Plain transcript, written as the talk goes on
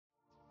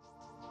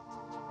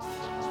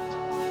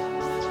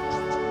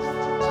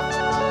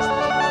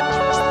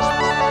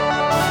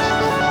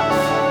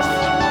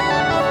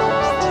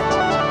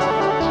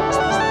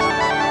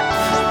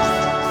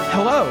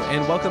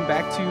welcome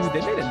back to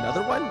They Made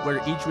Another One, where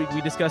each week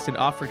we discuss an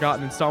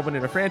oft-forgotten installment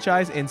in a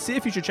franchise and see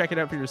if you should check it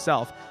out for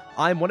yourself.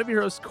 I'm one of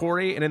your hosts,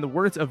 Corey, and in the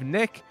words of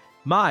Nick,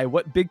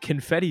 what big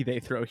confetti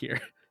they throw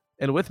here.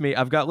 And with me,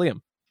 I've got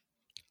Liam.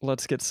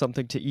 Let's get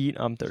something to eat.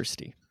 I'm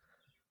thirsty.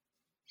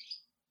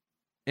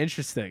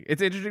 Interesting.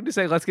 It's interesting to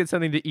say, let's get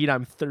something to eat.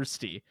 I'm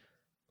thirsty.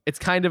 It's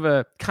kind of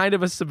a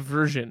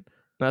subversion.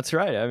 That's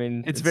right. I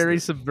mean, it's very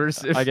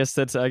subversive. I guess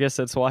that's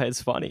why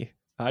it's funny.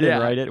 I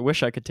didn't write it.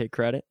 Wish I could take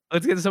credit.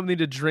 Let's get something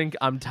to drink.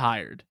 I'm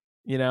tired.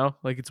 You know,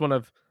 like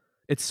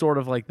it's sort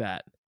of like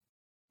that.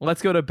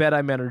 Let's go to bed.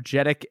 I'm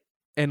energetic.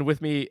 And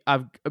with me,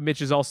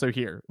 Mitch is also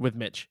here with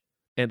Mitch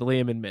and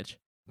Liam and Mitch.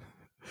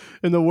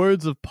 In the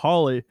words of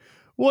Polly,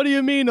 what do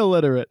you mean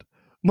illiterate?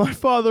 My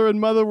father and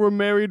mother were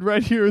married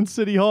right here in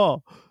City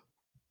Hall.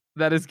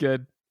 That is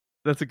good.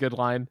 That's a good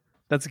line.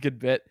 That's a good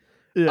bit.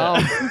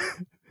 Yeah.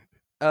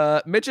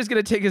 Mitch is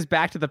going to take us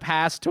back to the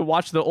past to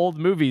watch the old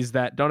movies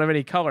that don't have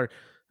any color.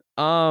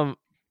 And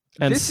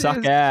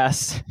suck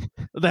ass.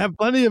 They have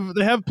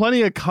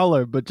plenty of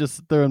color, but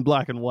just they're in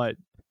black and white.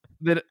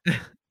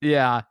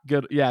 Yeah,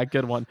 good. Yeah,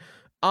 good one.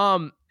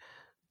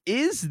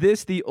 Is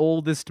this the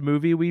oldest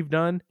movie we've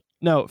done?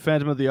 No,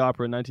 Phantom of the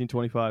Opera,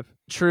 1925.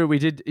 True,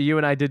 you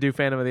and I did do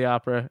Phantom of the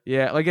Opera.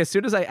 Yeah, like as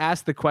soon as I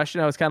asked the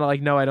question, I was kind of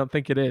like, no, I don't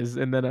think it is.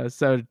 And then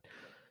so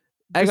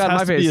I got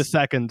my face. Be a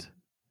second.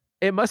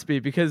 It must be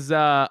because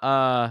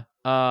Swashbuckler.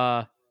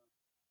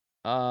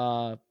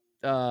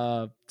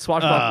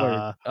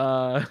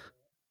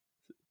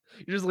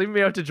 You're just leaving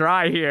me out to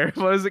dry here.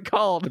 What is it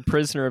called? The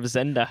Prisoner of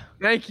Zenda.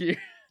 Thank you.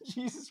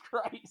 Jesus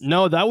Christ.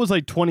 No, that was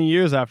like 20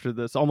 years after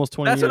this. Almost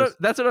 20 years.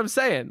 That's what I'm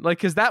saying. Like,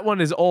 because that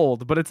one is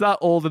old, but it's not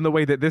old in the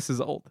way that this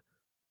is old.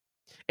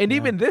 And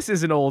even this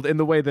isn't old in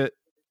the way that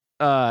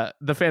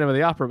the Phantom of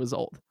the Opera was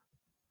old.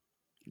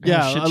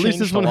 Yeah, at least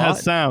this one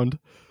has sound.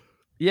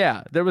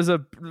 Yeah,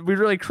 we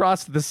really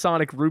crossed the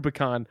sonic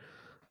Rubicon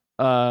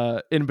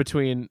in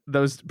between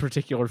those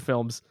particular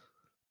films.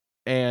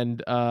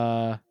 And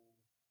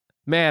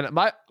man,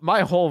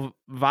 my whole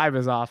vibe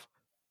is off.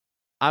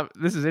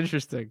 This is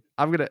interesting.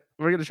 We're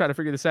gonna try to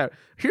figure this out.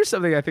 Here's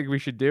something I think we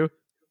should do.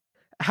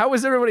 How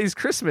was everybody's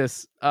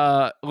Christmas?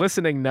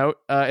 Listening note.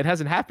 It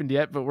hasn't happened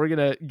yet, but we're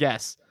gonna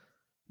guess.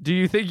 Do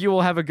you think you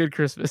will have a good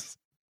Christmas?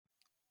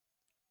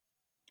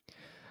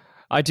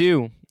 I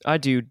do. I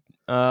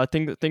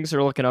think that things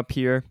are looking up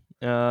here.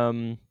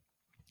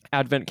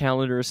 Advent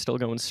calendar is still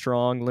going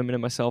strong. Limiting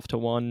myself to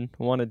one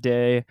a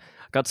day.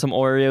 Got some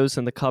Oreos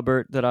in the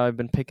cupboard that I've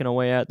been picking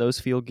away at. Those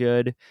feel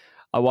good.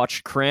 I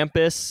watched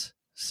Krampus,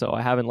 so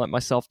I haven't let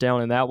myself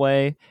down in that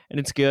way, and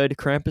it's good.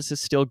 Krampus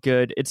is still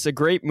good. It's a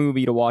great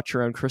movie to watch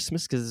around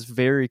Christmas because it's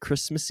very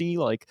Christmassy.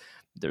 Like,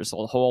 there's a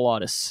whole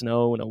lot of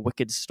snow and a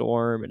wicked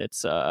storm, and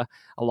it's a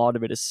lot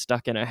of it is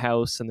stuck in a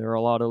house, and there are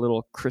a lot of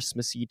little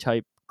Christmassy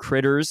type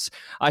critters.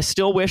 I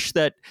still wish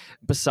that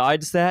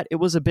besides that, it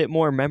was a bit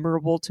more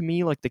memorable to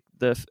me. Like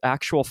the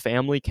actual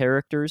family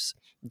characters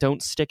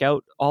don't stick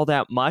out all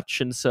that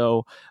much, and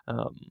so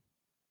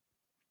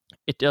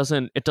it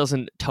doesn't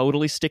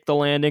totally stick the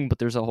landing, but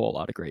there's a whole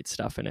lot of great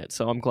stuff in it.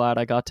 So I'm glad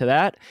I got to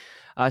that.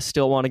 I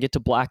still want to get to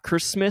Black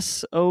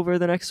Christmas over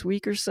the next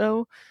week or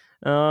so.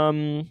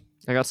 I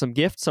got some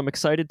gifts I'm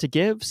excited to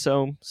give,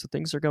 so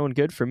things are going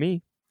good for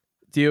me.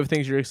 Do you have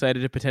things you're excited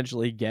to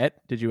potentially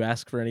get? Did you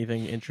ask for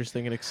anything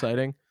interesting and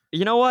exciting?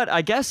 You know what?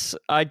 I guess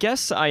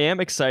I am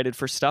excited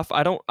for stuff.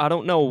 I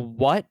don't know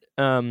what.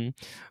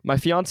 My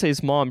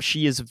fiance's mom,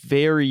 she is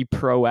very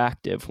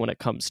proactive when it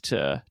comes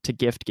to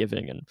gift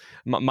giving, and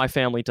my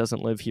family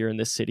doesn't live here in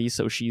this city,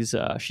 so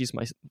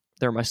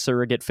they're my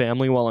surrogate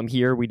family while I'm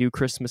here. We do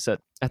Christmas at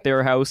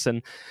their house,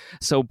 and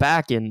so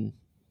back in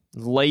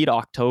late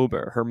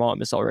October, her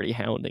mom is already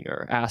hounding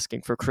her,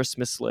 asking for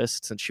Christmas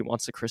lists, and she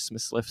wants a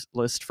Christmas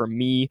list from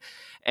me.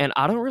 And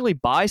I don't really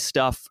buy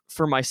stuff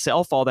for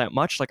myself all that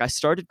much. Like, I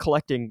started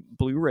collecting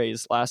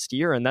Blu-rays last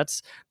year, and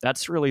that's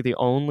really the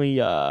only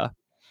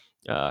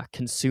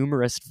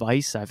consumerist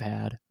vice I've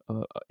had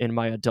in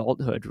my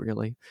adulthood,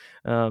 really.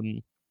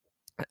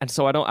 And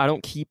so I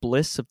don't keep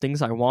lists of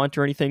things I want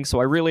or anything. So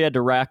I really had to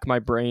rack my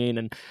brain,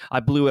 and I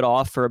blew it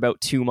off for about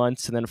 2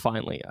 months. And then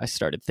finally I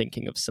started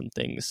thinking of some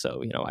things.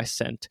 So, I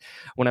sent,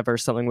 whenever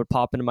something would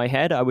pop into my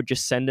head, I would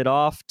just send it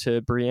off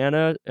to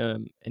Brianna,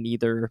 and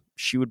either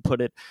she would put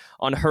it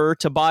on her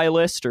to buy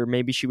list, or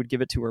maybe she would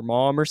give it to her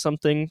mom or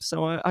something.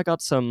 So I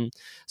got some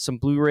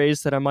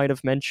Blu-rays that I might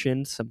have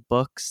mentioned, some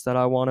books that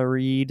I want to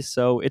read.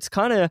 So it's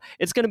going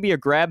to be a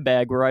grab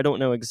bag where I don't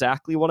know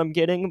exactly what I'm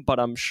getting,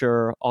 but I'm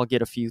sure I'll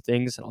get a few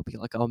things and I'll be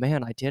like, oh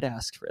man, I did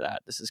ask for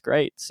that. This is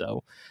great.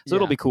 So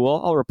It'll be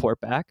cool. I'll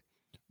report back.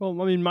 Well,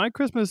 I mean, my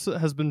Christmas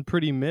has been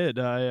pretty mid.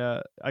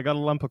 I got a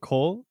lump of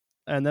coal,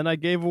 and then I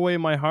gave away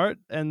my heart,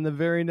 and the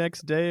very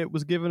next day it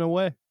was given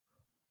away.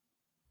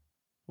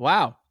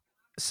 Wow.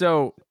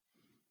 So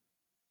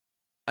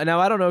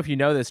now I don't know if you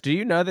know this. Do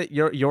you know that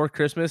your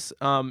Christmas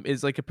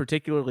is like a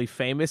particularly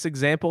famous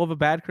example of a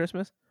bad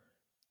Christmas?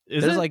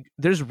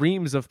 There's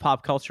reams of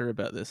pop culture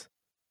about this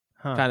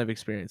kind of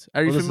experience.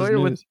 Are you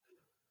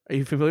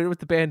familiar with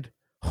the band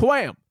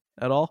Wham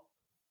at all?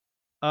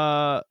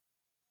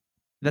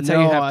 That's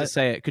how you No, have to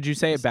say it. Could you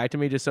say it back to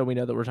me just so we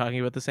know that we're talking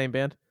about the same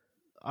band?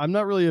 I'm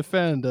not really a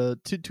fan.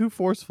 Too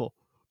forceful.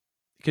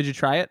 Could you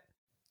try it?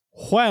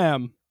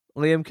 Wham!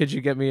 Liam, could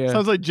you get me a...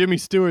 Sounds like Jimmy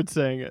Stewart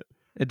saying it.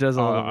 It does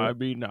a little bit. I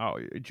mean, now,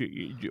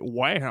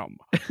 wham!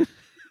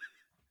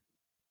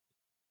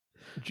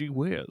 Gee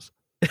whiz!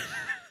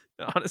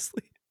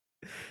 Honestly,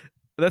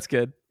 that's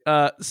good.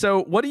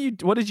 So what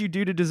did you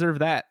do to deserve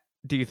that?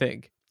 Do you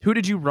think? Who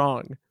did you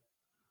wrong?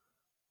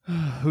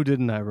 Who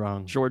didn't I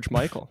wrong? George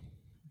Michael.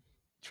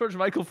 George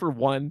Michael for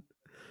one.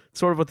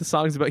 Sort of what the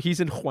song's about. He's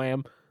in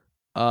Wham.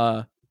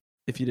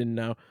 If you didn't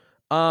know.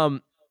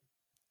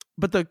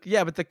 But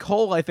the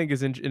Cole I think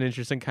is an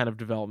interesting kind of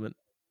development.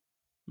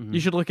 Mhm. You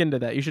should look into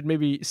that. You should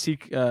maybe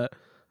seek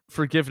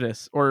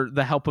forgiveness or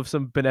the help of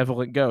some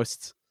benevolent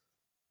ghosts.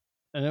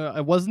 And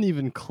it wasn't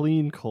even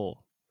clean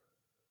coal.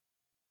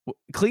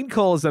 Clean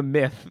coal is a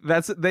myth.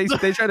 That's they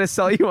try to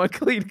sell you on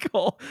clean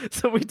coal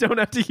so we don't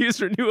have to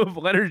use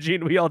renewable energy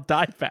and we all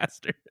die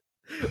faster.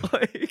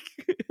 Like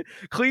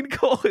clean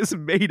coal is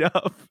made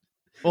up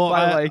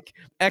by like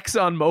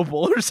ExxonMobil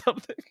or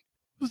something.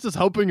 I was just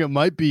hoping it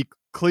might be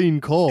clean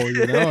coal,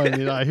 you know? I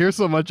mean, I hear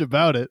so much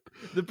about it.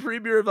 The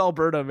premier of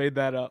Alberta made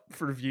that up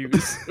for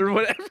views or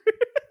whatever.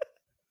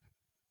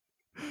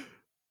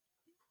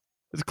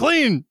 It's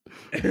clean.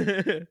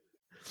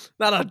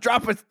 Not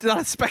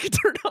a speck of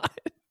dirt on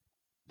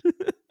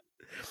it.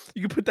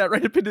 You can put that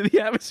right up into the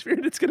atmosphere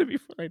and it's gonna be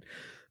fine.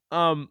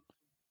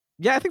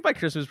 Yeah, I think my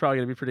Christmas is probably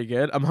gonna be pretty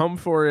good. I'm home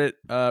for it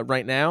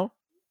right now,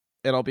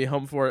 and I'll be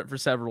home for it for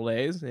several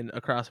days and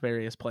across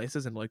various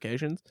places and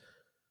locations.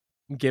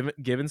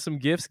 Giving some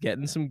gifts,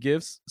 getting some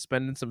gifts,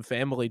 spending some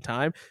family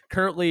time.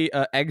 Currently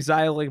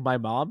exiling my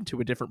mom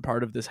to a different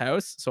part of this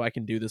house so I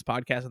can do this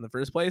podcast in the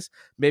first place.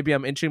 Maybe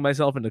I'm inching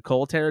myself into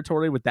coal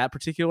territory with that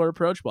particular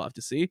approach. We'll have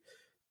to see.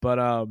 But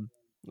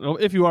Well,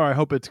 if you are, I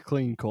hope it's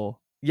clean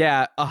coal.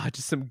 yeah,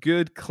 just some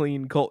good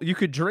clean coal. You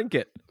could drink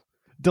it.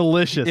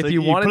 Delicious. If Like,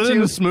 you wanted put it to,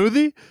 in a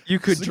smoothie. You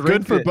could It's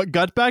drink good for it.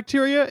 gut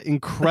bacteria.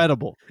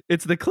 Incredible.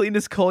 It's the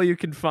cleanest coal you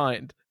can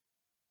find.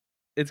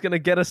 It's gonna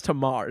get us to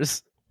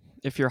Mars.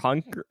 If you're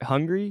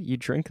hungry, you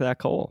drink that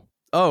coal.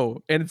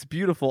 Oh, and it's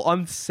beautiful.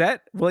 On set,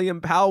 William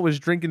Powell was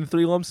drinking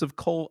 3 lumps of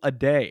coal a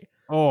day.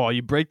 Oh,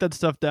 you break that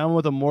stuff down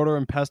with a mortar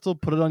and pestle,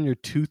 put it on your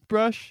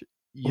toothbrush.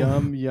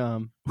 Yum,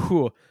 yum.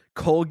 Whew.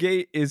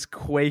 Colgate is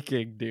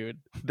quaking, dude.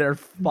 They're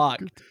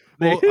fucked.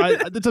 Well,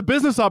 it's a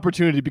business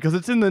opportunity because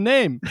it's in the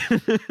name.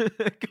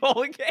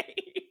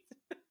 Colgate.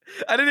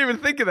 I didn't even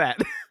think of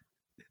that.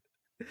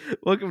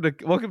 Welcome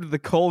to the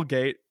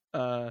Colgate.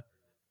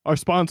 Our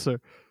sponsor.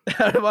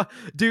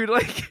 Dude,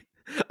 like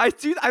I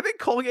think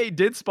Colgate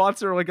did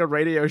sponsor like a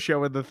radio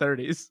show in the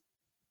 30s.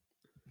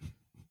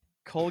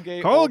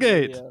 Colgate.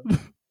 Colgate.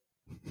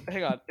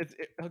 Hang on, it's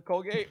a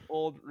Colgate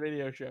old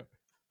radio show.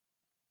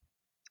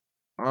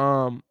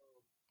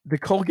 The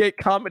Colgate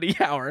Comedy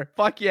Hour.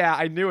 Fuck yeah,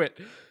 I knew it.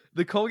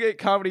 The Colgate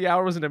Comedy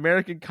Hour was an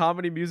American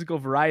comedy musical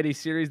variety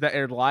series that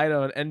aired live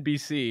on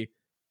NBC.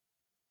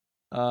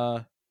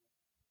 That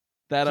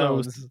So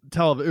owns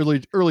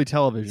early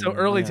television. so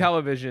early yeah.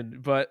 television,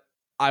 but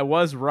I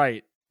was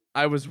right.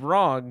 I was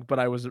wrong, but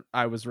I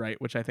was right,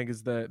 which I think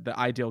is the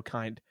ideal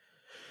kind.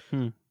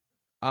 Hmm.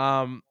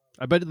 I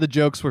I bet the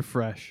jokes were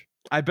fresh.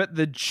 bet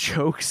the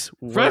jokes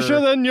were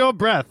Fresher than your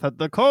breath at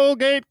the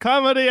Colgate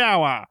Comedy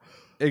Hour.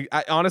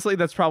 honestly,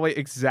 that's probably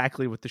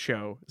exactly what the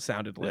show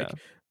sounded like.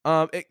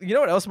 You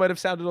know what else might have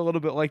sounded a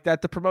little bit like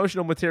that? The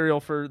promotional material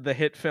for the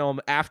hit film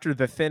After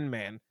the Thin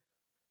Man,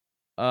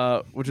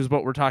 which is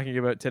what we're talking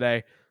about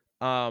today.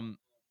 I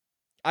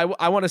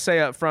want to say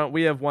up front,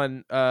 we have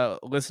one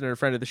listener,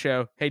 friend of the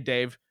show. Hey,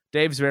 Dave.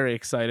 Dave's very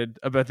excited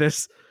about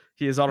this.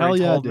 He has already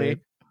told me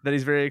that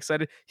he's very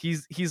excited.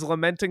 He's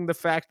lamenting the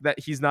fact that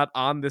he's not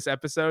on this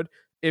episode.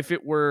 If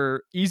it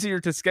were easier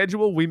to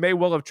schedule, we may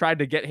well have tried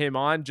to get him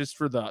on just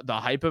for the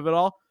hype of it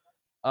all.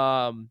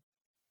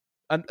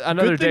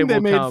 Another Good day thing they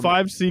will made come.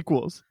 5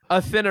 sequels.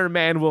 A thinner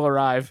man will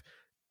arrive.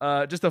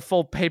 Just a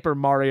full Paper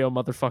Mario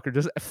motherfucker.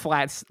 Just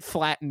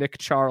flat Nick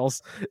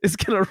Charles is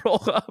gonna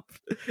roll up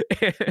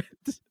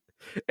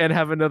and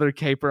have another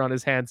caper on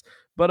his hands.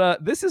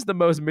 But this is the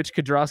most Mitch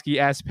Kudrowski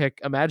ass pick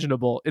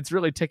imaginable. It's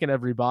really ticking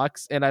every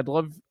box, and I'd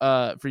love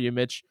for you,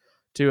 Mitch,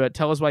 to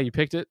tell us why you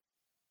picked it,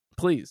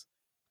 please.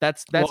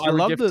 That's Well, I your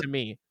love gift the- to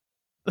me.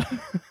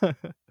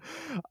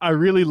 I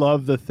really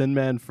love the Thin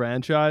Man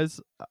franchise.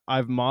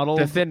 I've modeled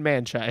The Thin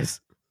Man Chise.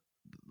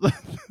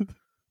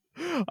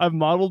 I've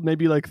modeled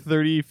maybe like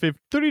 30 to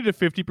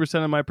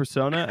 50% of my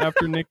persona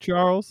after Nick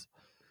Charles.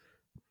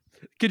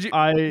 Could you?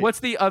 I What's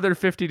the other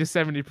 50 to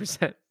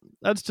 70%?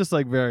 that's just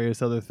like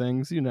various other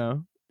things, you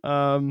know.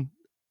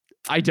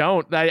 I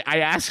don't. I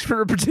asked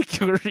for a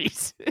particular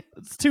reason.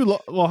 It's too long.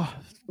 Well,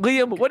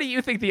 Liam, what do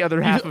you think the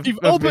other half you've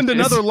of opened Mitch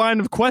is? another line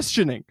of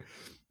questioning.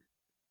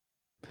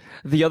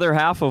 The other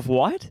half of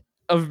what?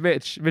 Of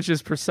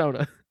Mitch's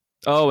persona.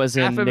 Oh, as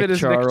in Half of Nick it is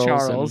Charles. Nick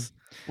Charles.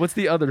 What's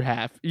the other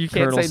half? You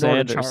can't Colonel say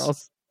Norman Sanders.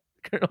 Charles.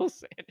 Colonel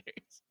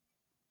Sanders.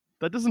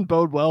 That doesn't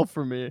bode well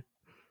for me.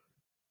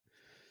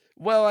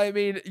 Well, I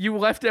mean, you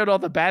left out all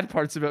the bad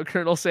parts about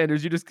Colonel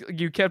Sanders.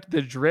 You kept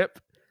the drip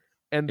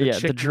and the Yeah,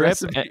 chicken the drip,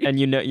 recipe. and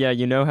you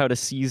know how to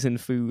season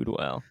food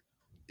well.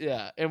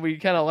 Yeah, and we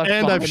kind of left.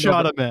 And I've behind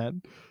shot all a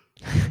man.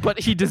 but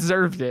he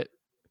deserved it.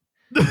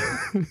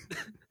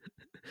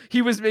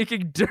 He was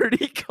making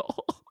dirty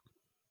coal.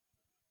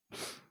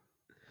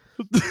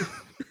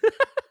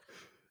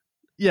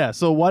 Yeah,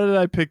 so why did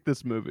I pick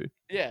this movie?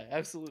 Yeah,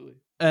 absolutely.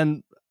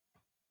 And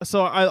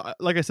so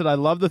like I said, I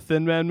love the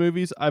Thin Man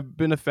movies. I've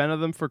been a fan of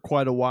them for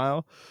quite a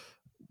while.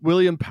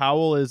 William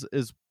Powell is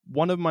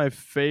one of my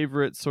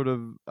favorite sort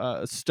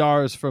of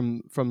stars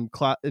from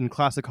in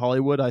classic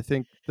Hollywood. I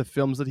think the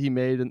films that he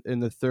made in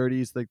the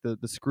 30s, like the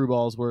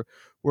Screwballs,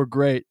 were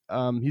great.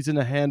 He's in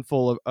a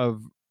handful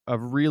of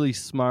really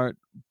smart,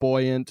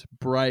 buoyant,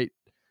 bright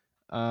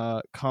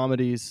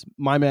comedies.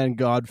 My Man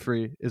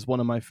Godfrey is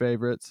one of my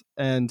favorites,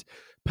 and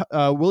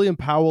William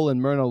Powell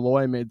and Myrna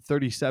Loy made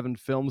 37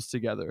 films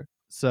together.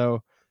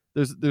 So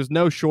there's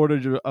no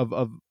shortage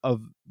of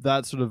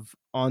that sort of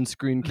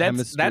on-screen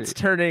chemistry. That's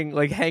turning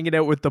like hanging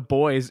out with the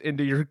boys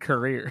into your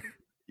career.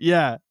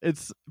 Yeah,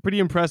 it's pretty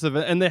impressive.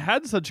 And they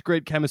had such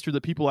great chemistry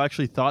that people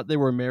actually thought they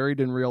were married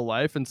in real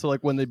life. And so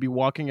like when they'd be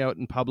walking out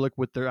in public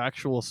with their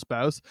actual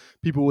spouse,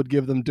 people would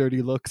give them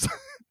dirty looks.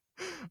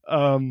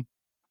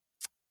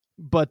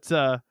 But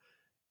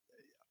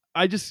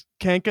I just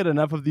can't get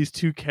enough of these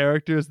two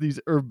characters,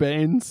 these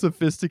urbane,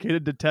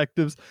 sophisticated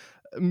detectives.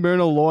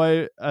 Myrna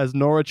Loy as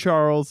Nora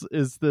Charles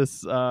is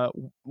this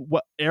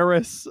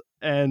heiress,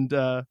 and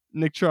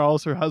Nick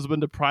Charles, her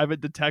husband, a private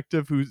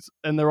detective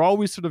and they're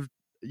always sort of,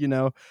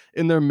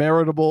 in their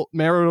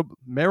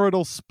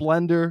marital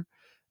splendor,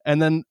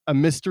 and then a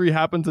mystery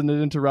happens and it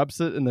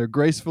interrupts it, and they're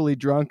gracefully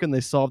drunk and they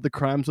solve the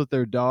crimes with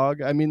their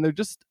dog. I mean, they're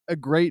just a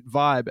great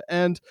vibe.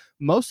 And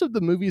most of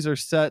the movies are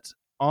set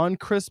on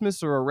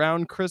Christmas or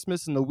around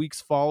Christmas in the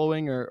weeks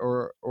following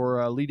or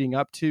leading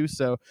up to.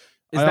 So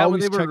is that when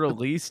they were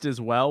released as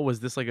well?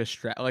 Was this like a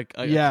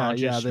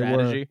conscious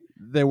strategy?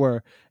 They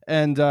were.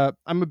 And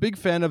I'm a big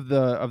fan of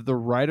the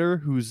writer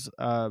whose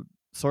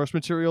source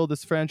material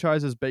this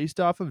franchise is based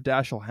off of,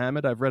 Dashiell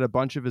Hammett. I've read a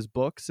bunch of his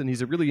books, and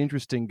he's a really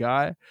interesting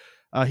guy.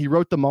 He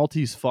wrote The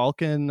Maltese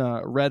Falcon,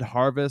 Red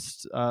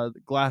Harvest,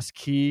 Glass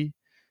Key,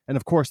 and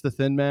of course The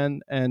Thin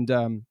Man.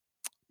 And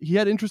he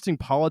had interesting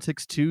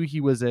politics too. He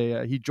was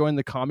he joined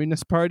the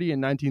Communist Party in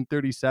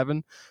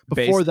 1937.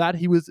 Before that,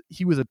 he was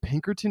a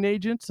Pinkerton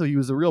agent, so he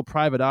was a real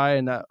private eye.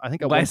 And I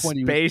think at one point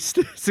he was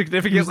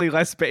significantly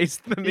less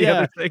based than the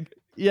other thing.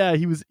 Yeah,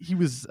 he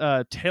was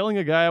tailing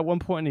a guy at one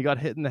point, and he got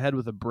hit in the head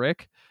with a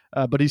brick.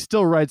 But he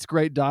still writes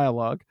great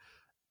dialogue.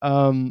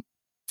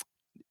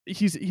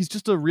 He's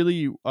just a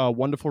really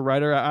wonderful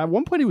writer. At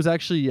one point, he was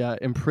actually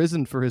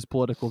imprisoned for his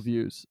political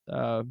views.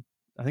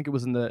 I think it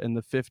was in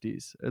the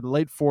 50s, in the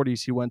late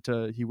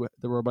 40s.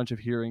 There were a bunch of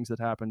hearings that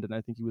happened, and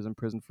I think he was in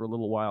prison for a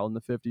little while in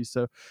the 50s.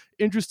 So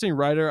interesting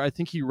writer. I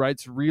think he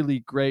writes really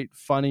great,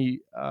 funny,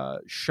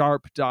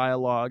 sharp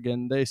dialogue.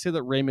 And they say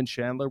that Raymond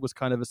Chandler was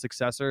kind of a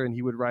successor, and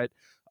he would write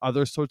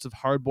other sorts of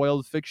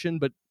hard-boiled fiction,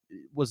 but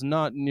was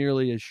not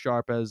nearly as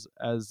sharp as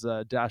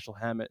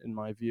Dashiell Hammett, in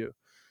my view.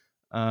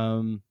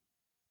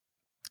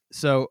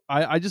 So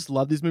I just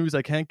love these movies.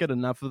 I can't get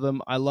enough of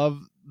them. I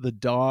love the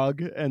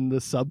dog and the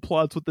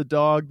subplots with the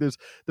dog.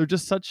 They're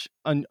just such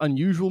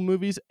unusual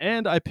movies,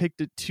 and I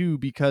picked it too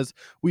because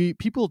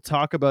people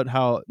talk about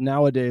how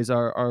nowadays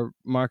our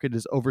market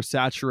is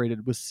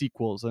oversaturated with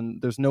sequels,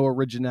 and there's no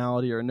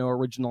originality or no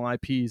original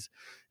IPs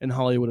in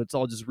Hollywood. It's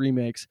all just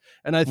remakes.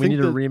 And I think we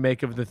need a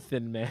remake of The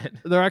Thin Man.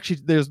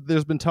 There's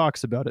been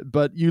talks about it,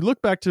 but you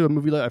look back to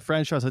a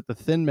franchise like The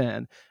Thin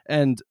Man,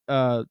 and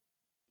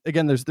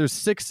again, there's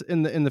 6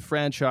 in the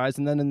franchise,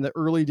 and then in the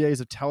early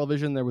days of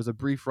television, there was a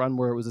brief run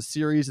where it was a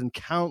series and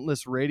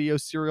countless radio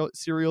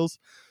serials.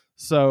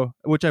 So,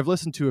 which I've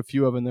listened to a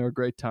few of, and they're a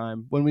great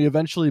time. When we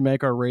eventually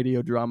make our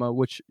radio drama,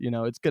 which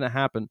it's going to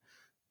happen,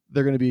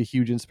 they're going to be a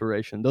huge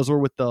inspiration. Those were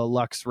with the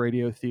Lux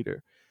Radio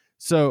Theater.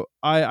 So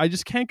I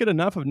just can't get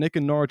enough of Nick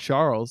and Nora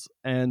Charles,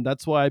 and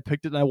that's why I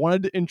picked it. And I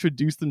wanted to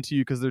introduce them to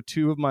you because they're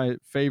two of my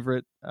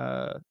favorite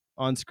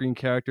on-screen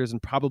characters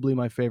and probably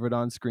my favorite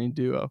on-screen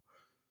duo.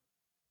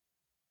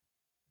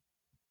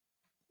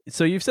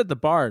 So you've set the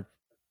bar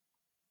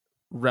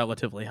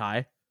relatively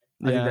high.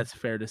 I think that's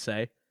fair to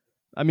say.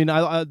 I mean,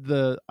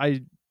 the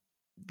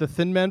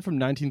Thin Man from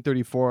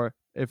 1934.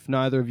 If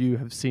neither of you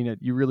have seen it,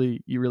 you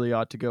really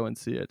ought to go and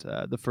see it.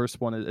 The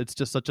first one, it's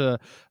just such a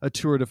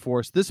tour de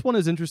force. This one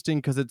is interesting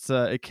because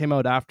it came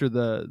out after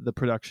the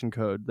production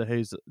code, the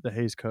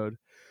Hays Code.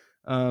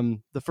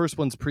 The first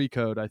one's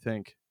pre-code, I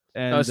think.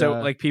 And so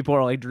like people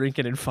are like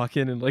drinking and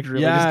fucking and like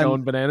really just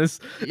going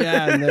bananas.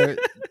 Yeah, and they're.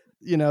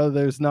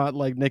 There's not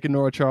like Nick and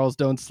Nora Charles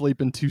don't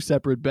sleep in 2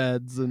 separate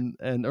beds, and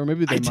or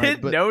maybe they might. I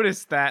did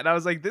notice that, and I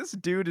was like, this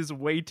dude is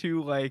way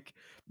too like.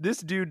 This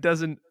dude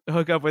doesn't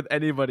hook up with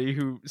anybody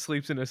who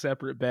sleeps in a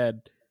separate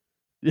bed.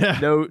 Yeah,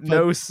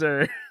 no,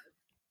 sir.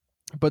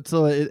 But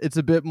so it's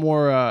a bit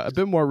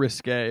more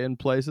risque in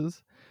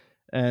places,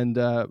 and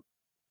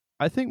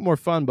I think more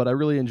fun. But I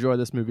really enjoy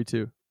this movie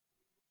too.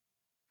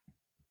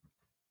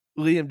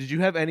 Liam, did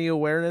you have any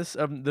awareness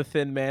of the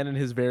Thin Man and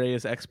his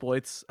various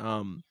exploits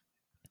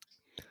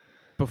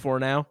before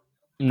now?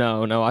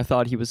 No, I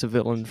thought he was a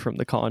villain from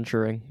The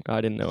Conjuring.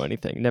 I didn't know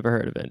anything. Never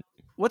heard of it.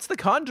 What's the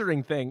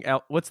Conjuring thing?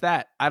 What's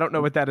that? I don't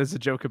know what that is a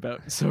joke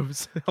about. So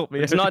help me.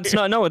 It's not.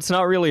 It's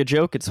not really a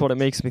joke. It's what it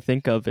makes me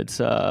think of. It's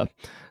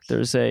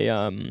there's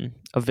a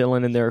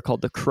villain in there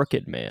called the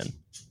Crooked Man.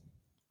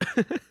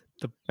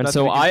 And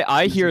so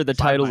I hear the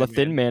title The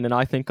Thin Man, and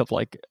I think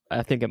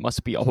it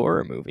must be a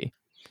horror movie.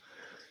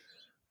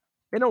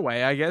 In a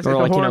way, I guess. Or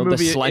like the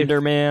movie, Slender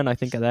Man. I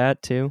think of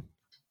that too.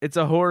 It's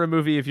a horror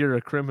movie if you're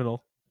a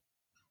criminal.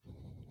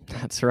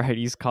 That's right.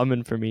 He's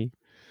coming for me.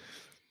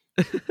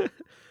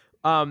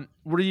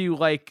 Were you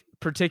like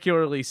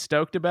particularly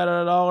stoked about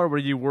it at all, or were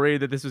you worried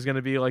that this was going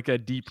to be like a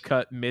deep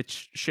cut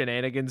Mitch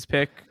shenanigans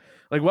pick?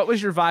 Like, what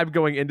was your vibe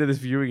going into this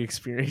viewing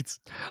experience?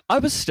 I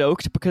was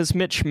stoked because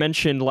Mitch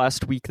mentioned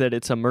last week that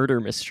it's a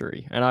murder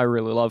mystery, and I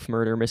really love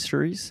murder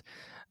mysteries.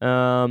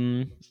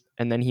 And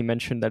then he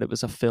mentioned that it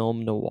was a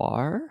film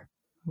noir,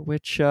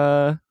 which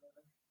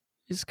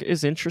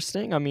is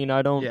interesting. I mean,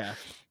 I don't.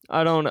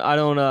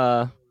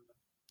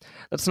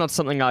 That's not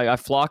something I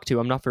flock to.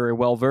 I'm not very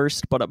well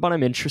versed, but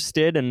I'm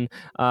interested, and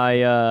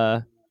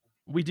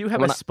we do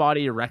have a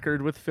spotty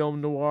record with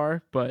film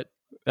noir, but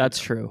that's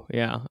true.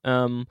 Yeah.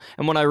 And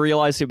when I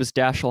realized it was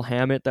Dashiell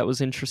Hammett, that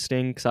was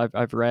interesting because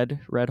I've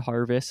read Red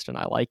Harvest and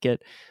I like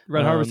it.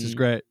 Red Harvest is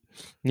great.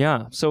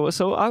 Yeah. So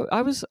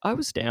I was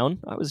down.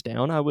 I was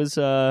down. I was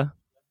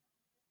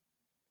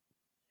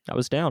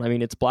down. I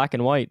mean, it's black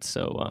and white,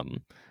 so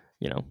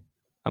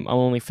I'm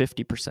only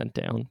 50%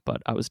 down,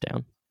 but I was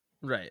down.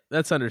 Right.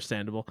 That's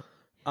understandable.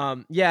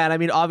 Yeah, and I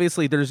mean,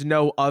 obviously, there's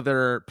no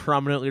other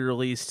prominently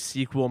released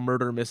sequel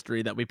murder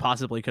mystery that we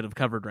possibly could have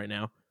covered right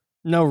now.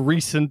 No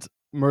recent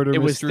murder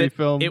mystery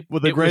film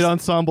with a great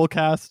ensemble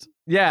cast.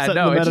 Yeah, set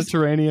in the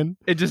Mediterranean.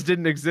 It just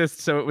didn't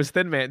exist, so it was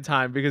Thin Man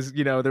time because,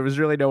 there was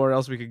really nowhere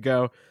else we could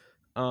go.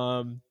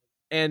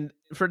 And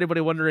for anybody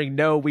wondering,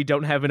 no, we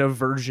don't have an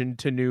aversion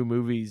to new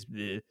movies.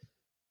 Bleh.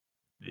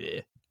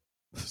 Bleh.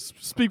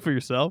 Speak for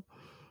yourself.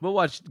 We'll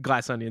watch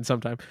Glass Onion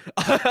sometime.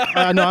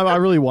 No, I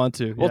really want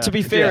to. Well, to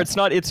be fair, it's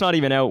not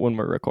even out when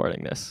we're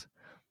recording this.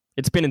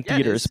 It's been in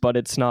theaters, but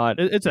it's not.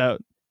 It's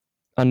out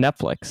on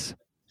Netflix.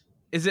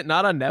 Is it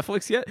not on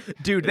Netflix yet?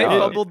 Dude, they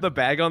fumbled the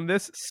bag on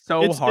this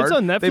so hard. It's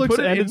on Netflix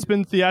and it's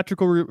been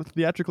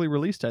theatrically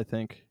released, I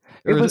think.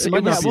 It was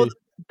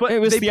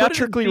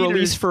theatrically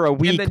released for a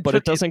week, but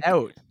it doesn't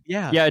out.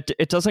 Yeah. Yeah,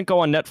 it doesn't go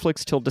on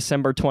Netflix till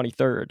December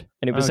 23rd,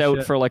 and it was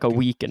out for like a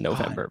week in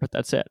November, but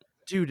that's it.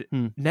 Dude,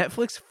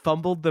 Netflix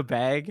fumbled the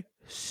bag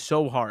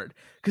so hard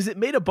because it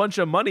made a bunch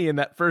of money in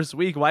that first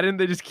week. Why didn't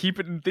they just keep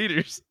it in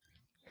theaters?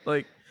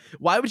 Like,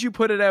 why would you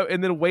put it out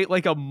and then wait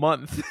like a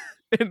month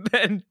and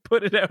then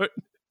put it out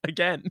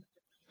again?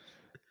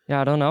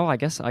 Yeah, I don't know. I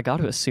guess I got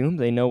to assume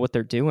they know what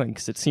they're doing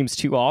because it seems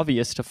too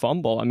obvious to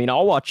fumble. I mean,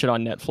 I'll watch it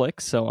on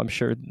Netflix, so I'm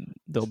sure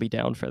they'll be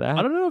down for that.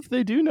 I don't know if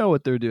they do know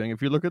what they're doing.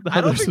 If you look at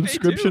how their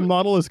subscription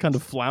model is kind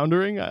of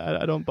floundering,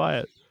 I don't buy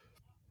it.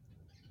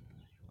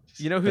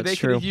 You know who they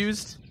could have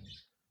used?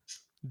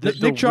 The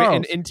Nick Charles.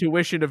 And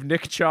intuition of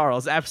Nick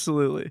Charles,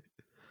 absolutely.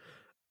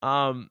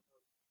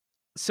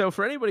 So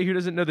for anybody who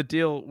doesn't know the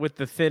deal with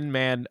the Thin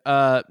Man,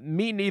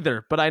 me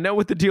neither, but I know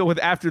what the deal with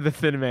After the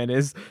Thin Man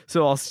is,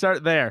 so I'll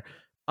start there.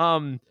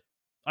 I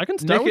can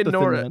start with the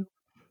Thin Man.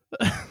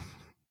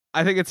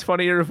 I think it's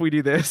funnier if we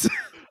do this.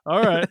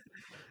 All right.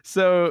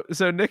 So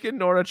Nick and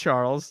Nora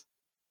Charles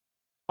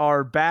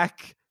are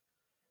back,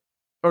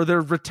 or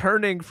they're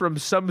returning from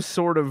some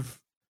sort of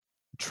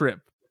trip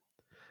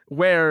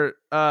where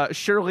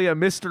surely a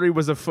mystery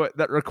was afoot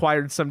that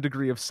required some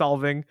degree of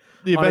solving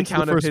the events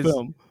of the first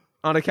film.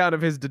 On account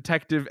of his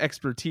detective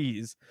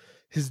expertise,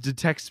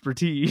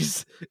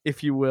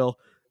 if you will.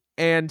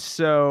 And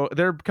so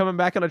they're coming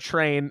back on a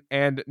train,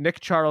 and Nick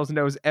Charles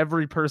knows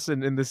every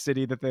person in the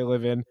city that they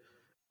live in.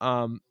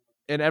 And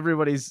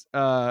everybody's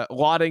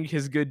lauding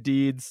his good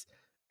deeds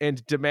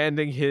and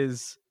demanding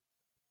his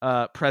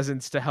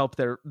presence to help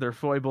their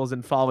foibles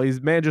and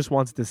follies. Man just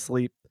wants to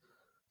sleep.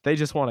 They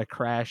just want to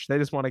crash. They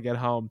just want to get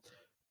home.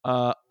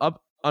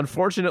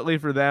 Unfortunately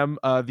for them,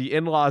 the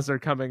in-laws are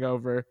coming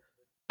over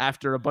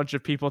after a bunch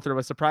of people throw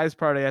a surprise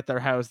party at their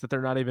house that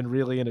they're not even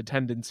really in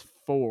attendance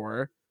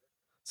for.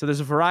 So there's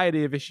a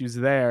variety of issues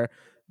there.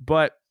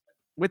 But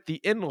with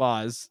the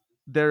in-laws,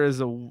 there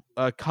is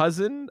a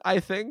cousin, I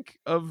think,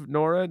 of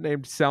Nora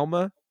named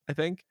Selma, I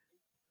think.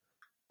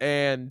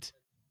 And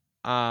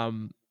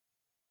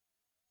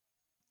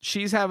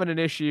she's having an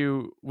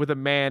issue with a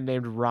man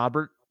named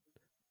Robert.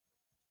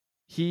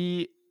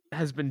 He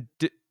has been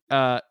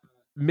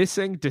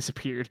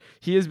disappeared.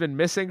 He has been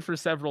missing for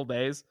several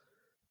days,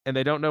 and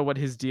they don't know what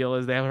his deal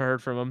is. They haven't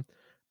heard from him.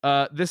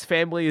 This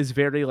family is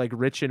very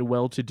rich and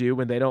well-to-do,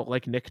 and they don't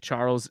like Nick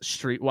Charles'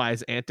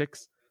 streetwise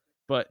antics.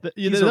 But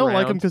they don't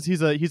like him because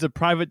he's a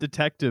private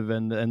detective,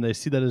 and they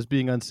see that as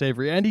being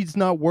unsavory. And he's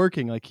not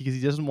working, because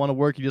he doesn't want to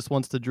work. He just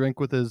wants to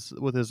drink with his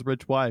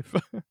rich wife.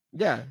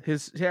 I think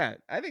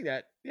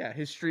that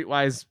his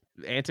streetwise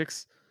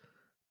antics.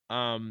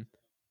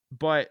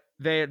 but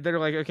they're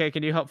like, okay,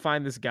 can you help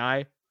find this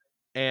guy?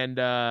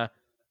 And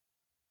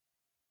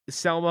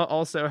Selma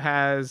also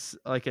has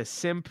like a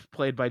simp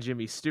played by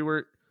Jimmy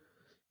Stewart,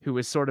 who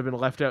has sort of been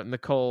left out in the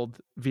cold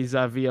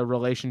vis-a-vis a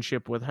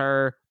relationship with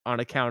her on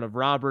account of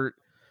Robert.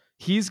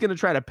 He's gonna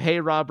try to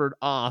pay Robert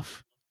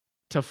off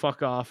to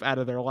fuck off out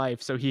of their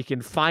life so he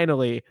can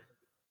finally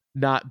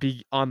not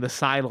be on the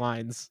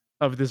sidelines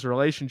of this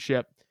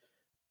relationship.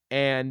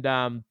 And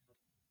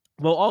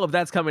well, all of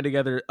that's coming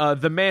together.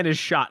 The man is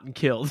shot and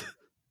killed.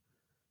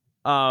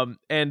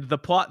 And the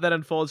plot that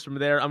unfolds from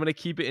there, I'm going to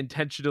keep it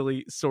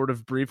intentionally sort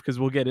of brief because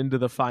we'll get into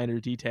the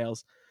finer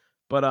details.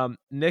 But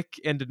Nick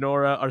and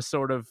Nora are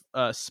sort of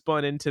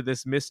spun into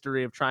this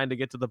mystery of trying to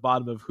get to the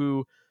bottom of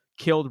who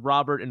killed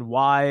Robert and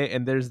why.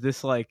 And there's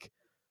this like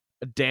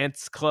a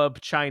dance club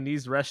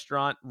Chinese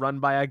restaurant run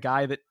by a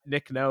guy that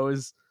Nick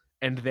knows,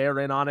 and they're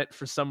in on it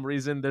for some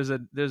reason. There's a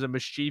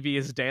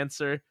mischievous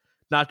dancer,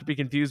 not to be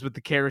confused with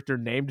the character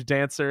named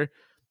Dancer,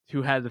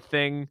 who had a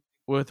thing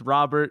with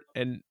Robert,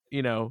 and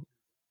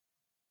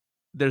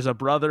there's a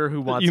brother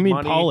who wants You mean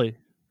money. Polly?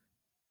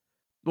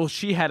 Well,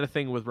 she had a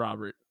thing with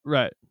Robert.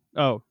 Right.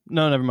 Oh,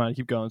 no, never mind.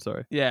 Keep going.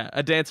 Sorry. Yeah,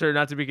 a dancer,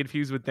 not to be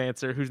confused with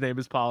Dancer, whose name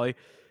is Polly.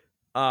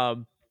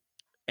 And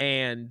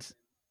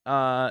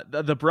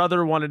the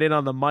brother wanted in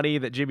on the money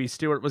that Jimmy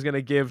Stewart was going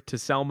to give to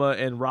Selma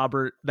and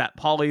Robert that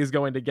Polly is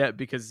going to get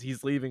because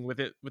he's leaving with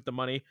the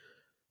money.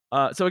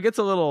 So it gets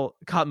a little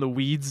caught in the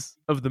weeds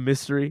of the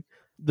mystery.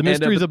 The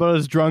mystery's about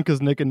as drunk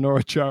as Nick and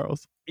Nora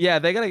Charles. Yeah,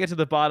 they got to get to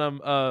the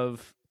bottom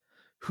of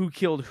who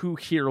killed who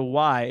here,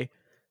 why.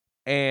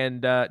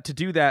 And to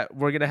do that,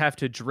 we're going to have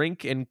to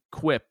drink and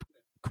quip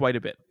quite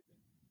a bit.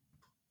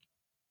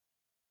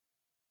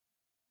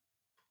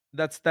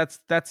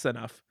 That's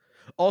enough.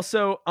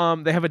 Also,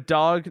 they have a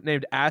dog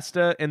named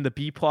Asta, and the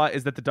B plot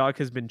is that the dog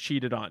has been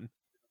cheated on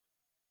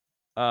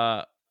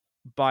by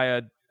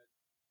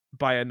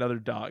another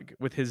dog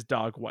with his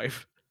dog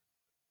wife.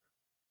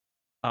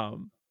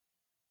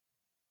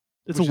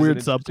 It's a weird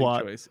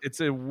subplot. Choice.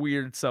 It's a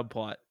weird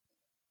subplot.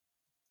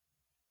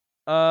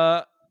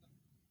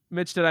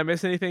 Mitch, did I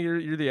miss anything?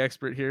 You're the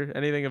expert here.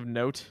 Anything of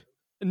note?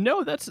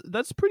 No,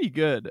 that's pretty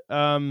good.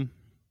 What's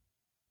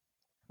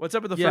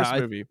up with the first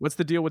movie? What's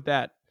the deal with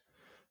that?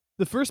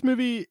 The first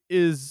movie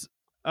is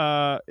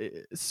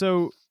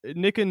so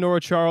Nick and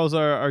Nora Charles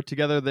are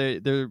together.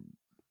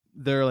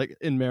 They're like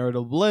in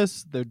marital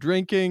bliss. They're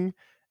drinking,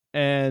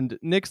 and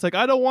Nick's like,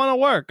 I don't want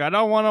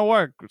to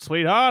work,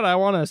 sweetheart. I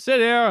want to sit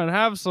here and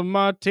have some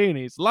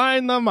martinis.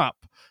 Line them up.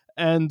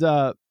 And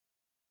all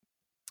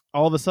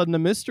of a sudden, a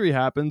mystery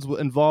happens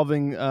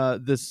involving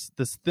this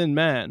thin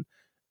man.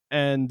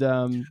 And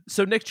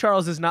so Nick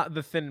Charles is not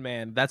the thin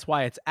man. That's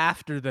why it's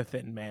after the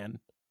thin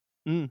man.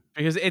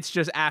 Because it's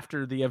just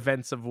after the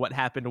events of what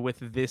happened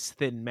with this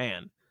thin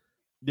man.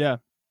 Yeah,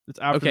 it's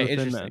after the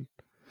thin man.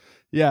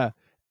 Yeah,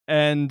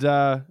 and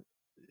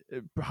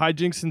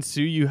hijinks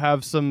ensue. You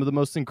have some of the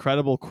most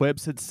incredible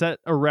quips. It's set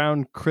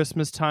around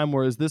Christmas time,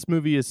 whereas this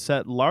movie is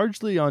set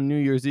largely on New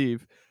Year's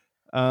Eve.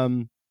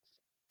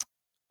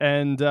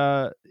 It's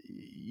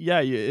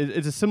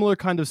a similar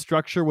kind of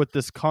structure with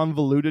this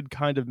convoluted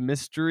kind of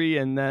mystery,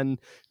 and then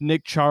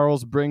Nick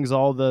Charles brings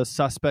all the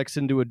suspects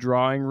into a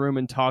drawing room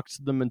and talks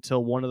to them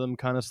until one of them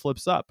kind of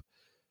slips up.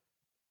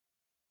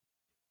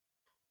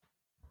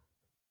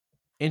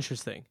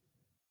 Interesting.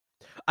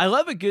 I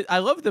love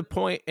the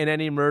point in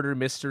any murder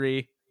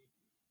mystery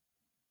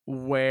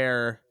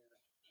where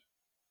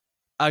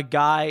a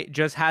guy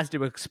just has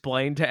to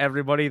explain to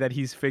everybody that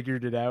he's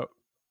figured it out.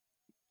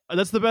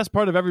 That's the best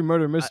part of every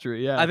murder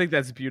mystery. Yeah, I think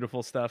that's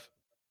beautiful stuff.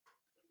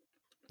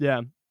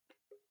 Yeah,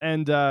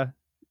 and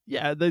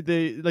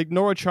they like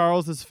Nora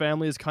Charles's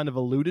family is kind of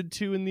alluded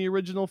to in the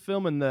original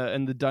film, and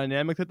the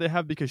dynamic that they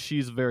have, because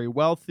she's very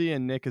wealthy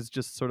and Nick is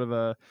just sort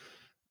of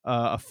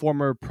a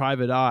former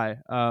private eye.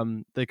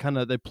 They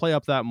play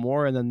up that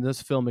more, and then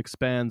this film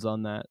expands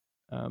on that,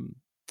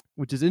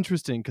 which is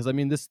interesting because I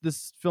mean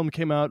this film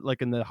came out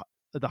like at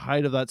the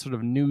height of that sort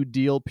of New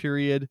Deal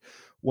period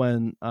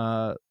when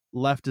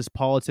leftist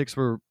politics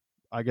were,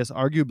 I guess,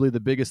 arguably the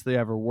biggest they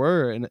ever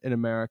were in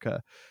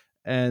America.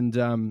 And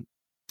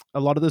a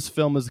lot of this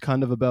film is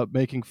kind of about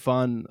making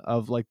fun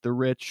of like the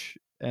rich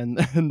and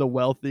the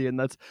wealthy, and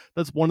that's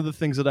one of the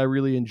things that I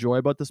really enjoy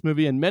about this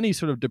movie. And many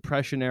sort of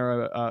Depression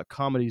era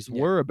comedies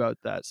were about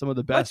that. Some of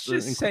the best.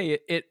 Let's just say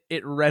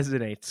it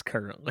resonates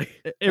currently.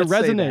 It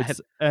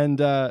resonates, and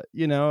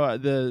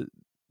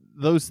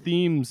those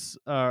themes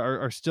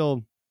are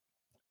still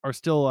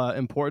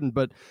important,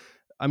 but.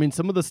 I mean,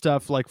 some of the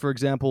stuff, like for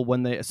example,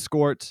 when they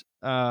escort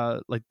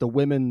like the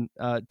women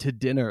to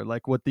dinner,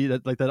 like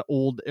that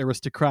old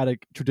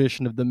aristocratic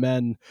tradition of the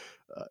men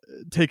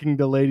taking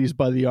the ladies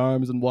by the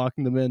arms and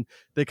walking them in,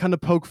 they kind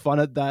of poke fun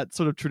at that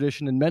sort of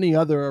tradition and many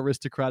other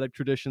aristocratic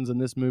traditions in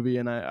this movie,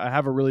 and I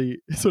have a really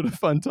sort of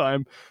fun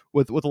time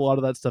with a lot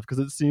of that stuff because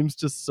it seems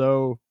just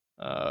so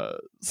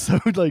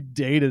like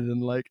dated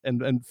and like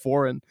and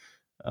foreign.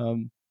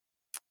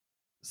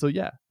 So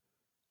yeah.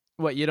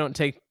 What, you don't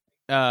take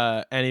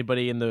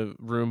anybody in the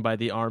room by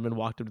the arm and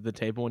walk them to the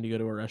table when you go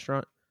to a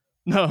restaurant?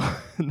 No.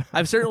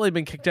 I've certainly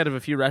been kicked out of a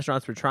few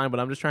restaurants for trying, but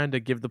I'm just trying to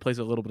give the place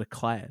a little bit of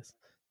class.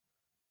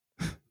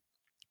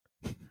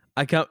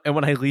 I come, and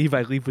when I leave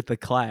with the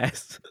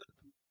class.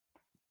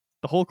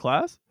 The whole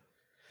class?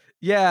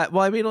 Yeah,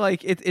 well, I mean,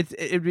 like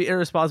it'd be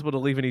irresponsible to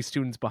leave any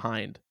students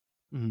behind.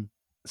 Mhm.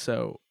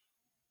 So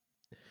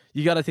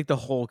you got to take the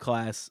whole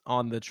class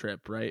on the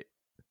trip, right?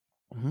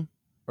 Mhm.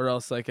 Or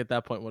else, like at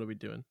that point, what are we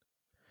doing?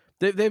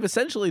 They've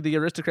essentially, the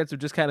aristocrats have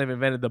just kind of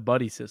invented the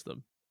buddy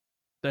system,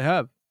 They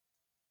have.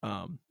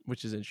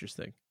 which is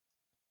interesting.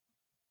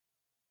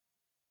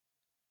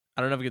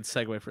 I don't have a good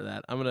segue for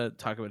that. I'm gonna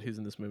talk about who's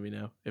in this movie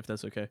now, if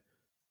that's okay.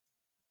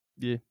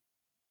 Yeah.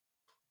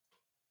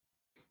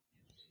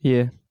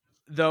 Yeah.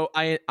 Though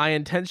I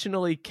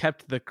intentionally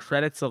kept the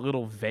credits a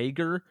little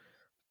vaguer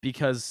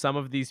because some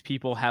of these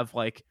people have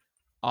like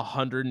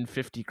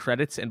 150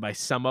 credits, and by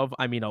some of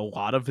I mean a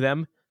lot of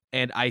them,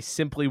 and I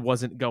simply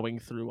wasn't going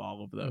through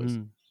all of those.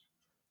 Mhm.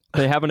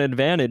 They have an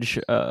advantage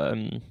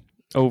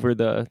over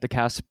the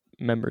cast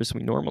members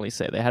we normally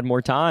say. They had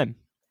more time.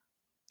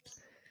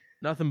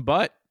 Nothing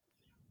but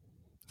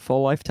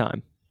Full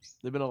lifetime.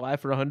 they've been alive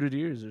for 100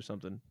 years or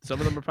something. Some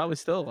of them are probably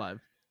still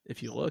alive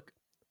if you look.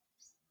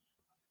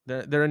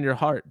 They're in your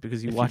heart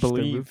because you If you watched their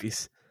believe.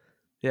 movies.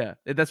 Yeah,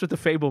 that's what The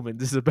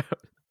Fabelmans is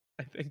about,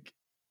 I think.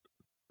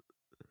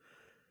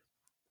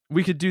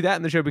 We could do that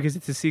in the show because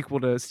it's a sequel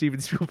to Steven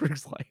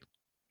Spielberg's life.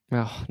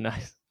 Oh,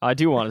 nice. I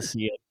do want to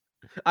see it.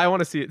 I want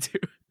to see it too.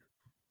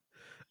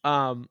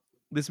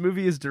 This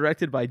movie is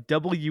directed by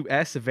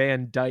W.S.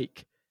 Van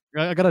Dyke.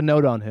 I got a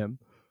note on him.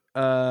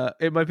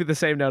 It might be the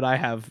same note I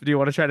have. Do you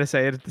want to try to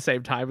say it at the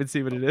same time and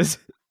see what it is?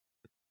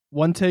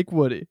 One Take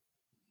Woody.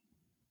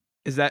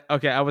 Is that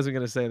okay? I wasn't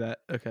gonna say that.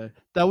 Okay.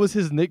 That was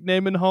his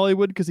nickname in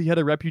Hollywood because he had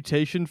a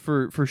reputation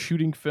for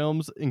shooting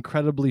films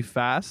incredibly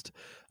fast,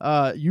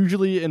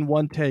 usually in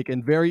one take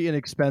and very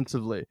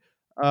inexpensively.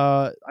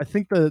 I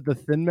think the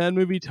Thin Man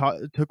movie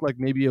took like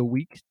maybe a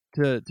week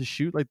to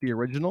shoot, like the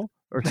original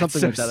or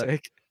something like that.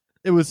 Sick.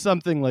 It was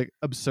something like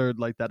absurd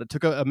like that. It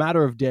took a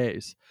matter of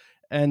days.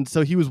 And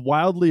so he was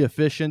wildly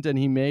efficient, and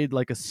he made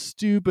like a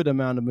stupid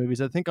amount of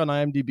movies. I think on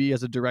IMDb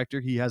as a director,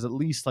 he has at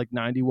least like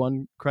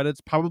 91 credits,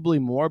 probably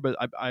more, but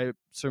I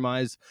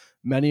surmise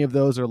many of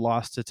those are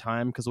lost to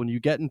time because when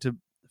you get into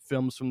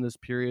films from this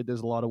period,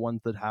 there's a lot of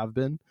ones that have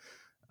been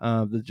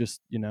that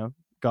just,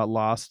 got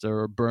lost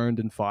or burned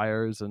in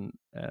fires. And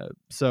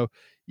so,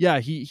 yeah,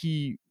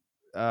 he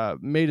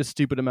made a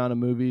stupid amount of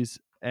movies.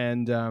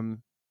 And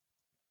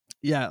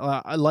yeah,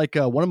 I like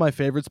one of my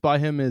favorites by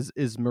him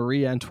is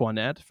Marie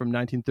Antoinette from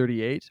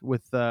 1938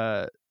 with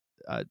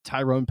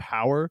Tyrone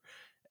Power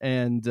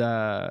and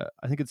I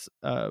think it's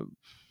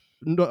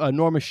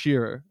Norma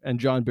Shearer and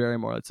John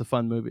Barrymore. It's a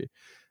fun movie.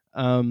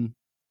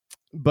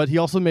 But he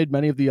also made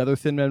many of the other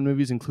Thin Man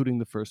movies, including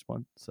the first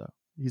one. So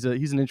he's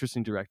an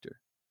interesting director.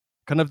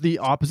 Kind of the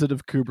opposite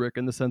of Kubrick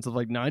in the sense of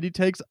like 90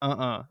 takes.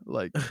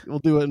 Like we'll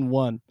do it in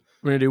one.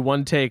 We're gonna do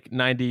one take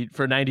 90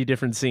 for 90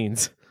 different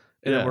scenes,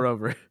 and then Yeah. we're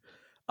over.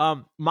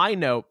 My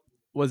note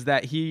was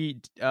that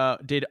he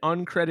did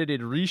uncredited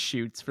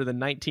reshoots for the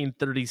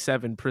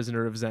 1937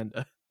 Prisoner of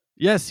Zenda.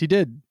 Yes, he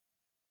did.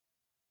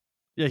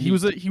 Yeah, he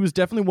was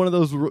definitely one of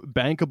those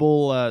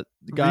bankable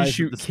guys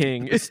Reshoot that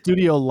king. the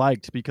studio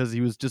liked because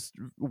he was just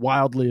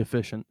wildly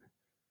efficient.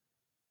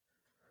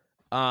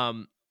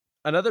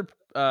 Another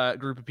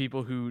group of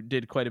people who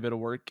did quite a bit of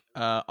work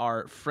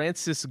are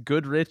Francis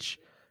Goodrich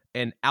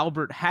and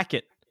Albert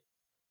Hackett,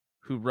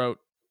 who wrote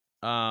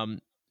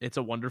It's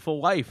a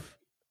Wonderful Life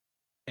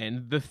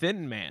and The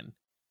Thin Man.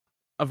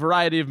 A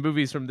variety of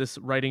movies from this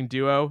writing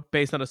duo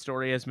based on a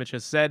story, as Mitch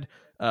has said,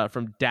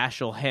 from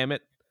Dashiell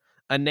Hammett,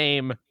 a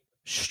name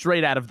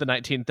straight out of the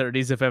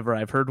 1930s, if ever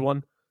I've heard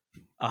one.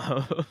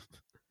 Or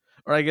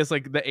I guess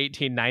like the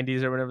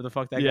 1890s or whatever the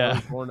fuck that guy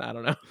was born. I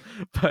don't know.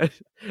 But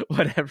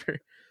whatever.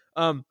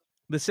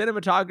 The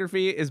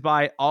cinematography is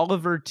by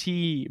Oliver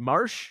T.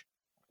 Marsh,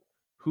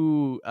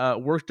 who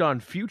worked on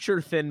future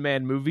Thin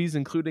Man movies,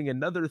 including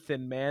another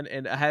Thin Man,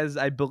 and has,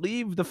 I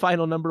believe the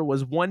final number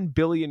was 1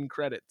 billion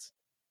credits.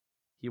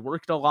 He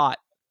worked a lot.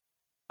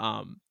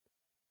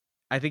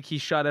 I think he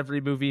shot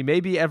every movie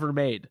maybe ever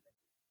made,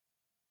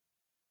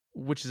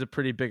 which is a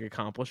pretty big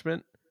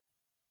accomplishment.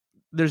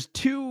 There's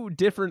 2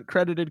 different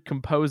credited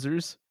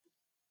composers,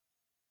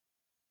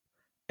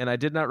 and I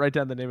did not write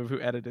down the name of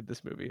who edited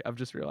this movie. I've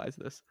just realized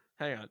this.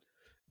 Hang on.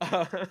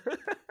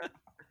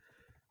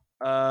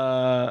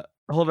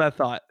 Hold that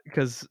thought,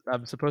 because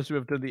I'm supposed to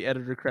have done the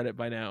editor credit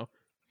by now.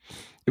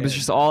 It was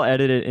just all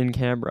edited in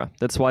camera.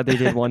 That's why they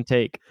did one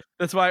take.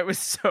 That's why it was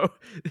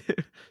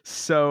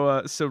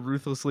so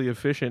ruthlessly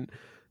efficient.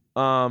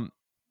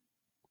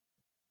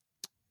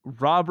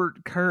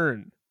 Robert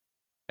Kern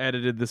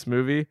edited this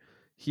movie.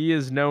 He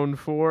is known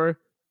for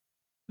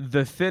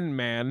The Thin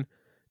Man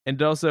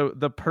and also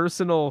the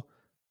personal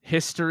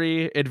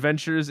history,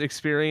 adventures,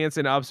 experience,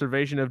 and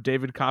observation of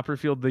David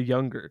Copperfield the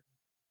Younger.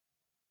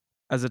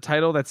 As a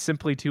title that's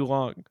simply too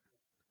long.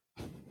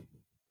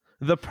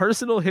 The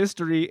personal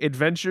history,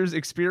 adventures,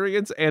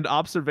 experience, and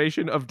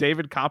observation of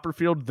David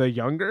Copperfield the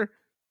Younger?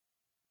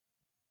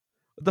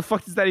 What the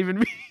fuck does that even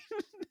mean?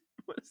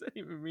 What does that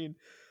even mean?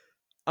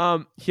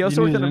 He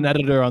also You worked needed on an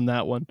editor on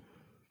that one.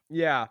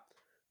 Yeah,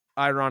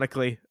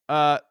 ironically.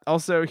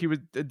 Also he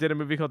did a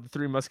movie called The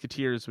Three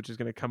Musketeers, which is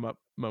going to come up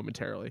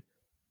momentarily.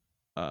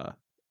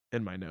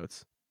 In my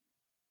notes.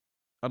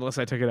 Unless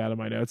I took it out of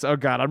my notes. Oh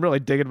god, I'm really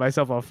digging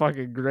myself a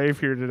fucking grave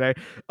here today.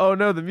 Oh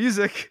no, the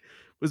music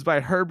was by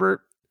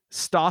Herbert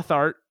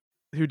Stothart,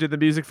 who did the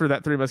music for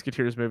that Three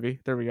Musketeers movie.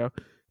 There we go.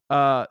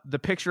 The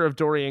Picture of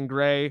Dorian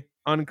Gray,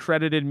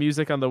 uncredited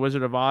music on The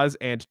Wizard of Oz,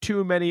 and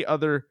too many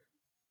other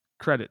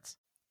credits.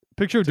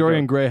 Picture of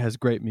Dorian Gray has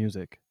great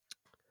music.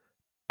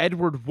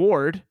 Edward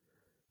Ward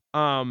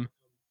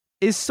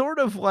is sort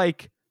of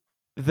like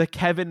the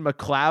Kevin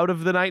MacLeod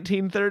of the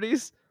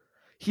 1930s.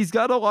 He's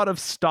got a lot of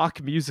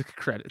stock music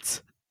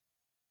credits.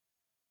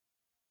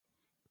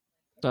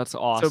 That's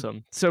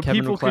awesome. So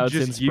Kevin people MacLeod's could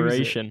just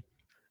inspiration. use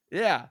it.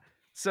 Yeah.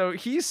 So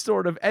he's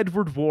sort of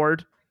Edward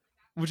Ward,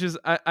 which is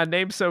a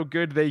name so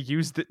good they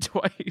used it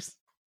twice.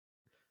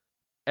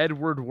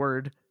 Edward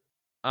Ward.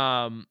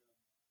 Yeah,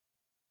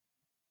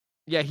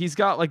 he's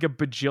got like a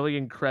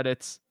bajillion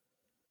credits.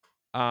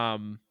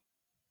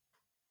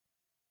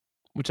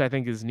 Which I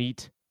think is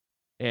neat.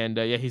 And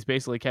yeah, he's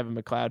basically Kevin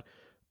MacLeod.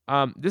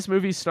 This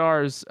movie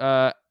stars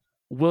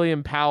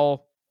William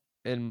Powell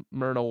and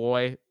Myrna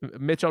Loy.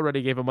 Mitch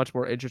already gave a much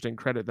more interesting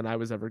credit than I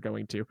was ever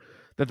going to,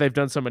 that they've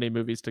done so many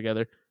movies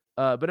together.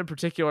 But in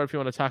particular, if you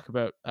want to talk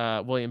about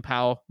William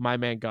Powell, My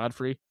Man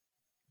Godfrey,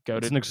 goated.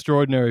 It's an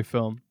extraordinary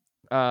film.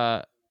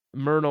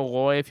 Myrna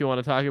Loy, if you want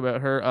to talk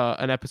about her,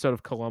 an episode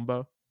of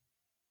Columbo,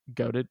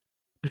 goated.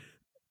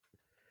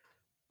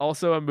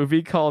 Also a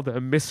movie called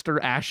Mr.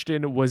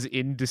 Ashton Was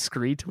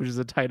Indiscreet, which is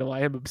a title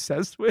I am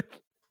obsessed with.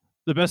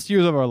 The Best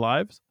Years of Our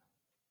Lives?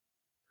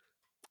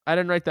 I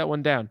didn't write that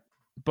one down,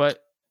 but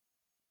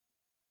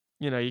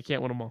you know, you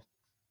can't win them all.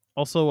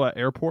 Also,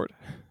 Airport.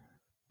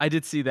 I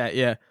did see that,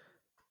 yeah.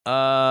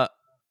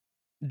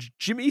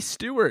 Jimmy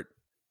Stewart,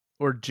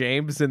 or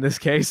James in this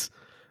case,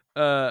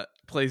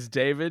 plays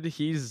David.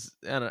 He's,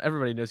 I don't know,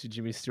 everybody knows who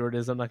Jimmy Stewart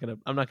is. I'm not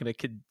gonna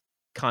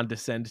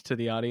condescend to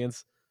the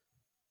audience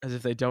as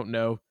if they don't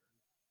know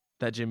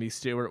that Jimmy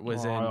Stewart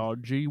was in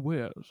Gee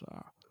whiz.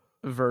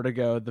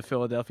 Vertigo, The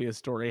Philadelphia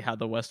Story, How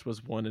the West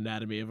Was Won,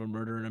 Anatomy of a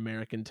Murder, An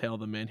American Tale,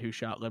 The Man Who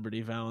Shot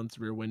Liberty Valance,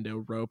 Rear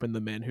Window, Rope, and The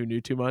Man Who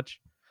Knew Too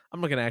Much. I'm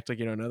not going to act like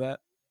you don't know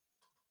that.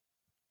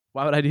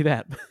 Why would I do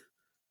that?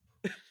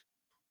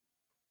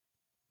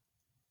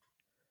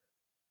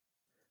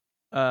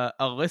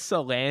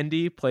 Alyssa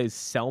Landy plays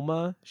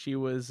Selma. She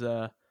was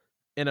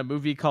in a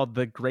movie called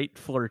The Great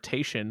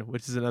Flirtation,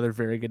 which is another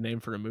very good name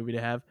for a movie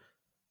to have.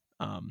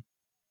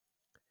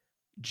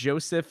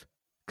 Joseph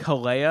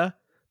Kalea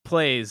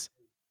plays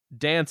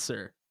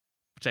Dancer,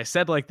 which I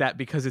said like that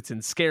because it's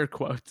in scare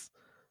quotes.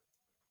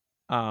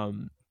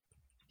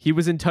 He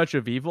was in Touch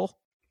of Evil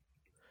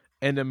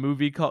and a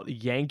movie called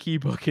Yankee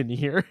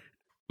Buccaneer,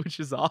 which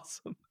is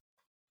awesome.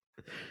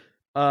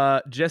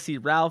 Jesse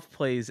Ralph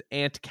plays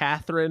Aunt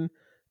Catherine.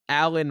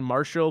 Alan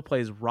Marshall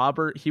plays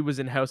Robert. He was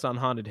in House on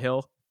Haunted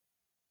Hill.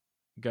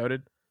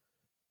 Goated.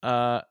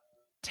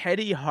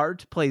 Teddy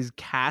Hart plays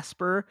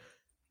Casper.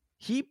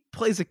 He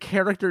plays a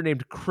character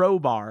named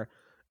Crowbar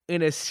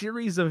in a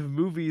series of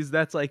movies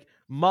that's like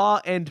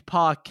Ma and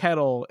Pa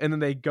Kettle, and then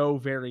they go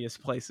various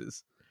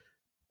places.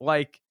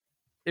 Like,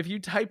 if you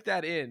type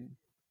that in,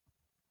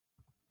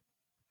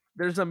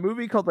 there's a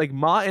movie called like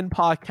Ma and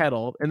Pa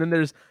Kettle, and then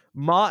there's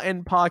Ma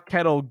and Pa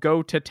Kettle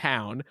Go to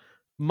Town,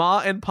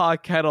 Ma and Pa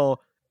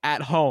Kettle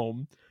at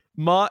Home,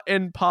 Ma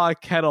and Pa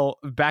Kettle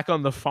Back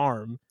on the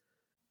Farm,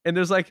 and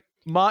there's like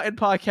Ma and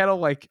Pa Kettle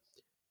like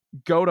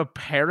Go to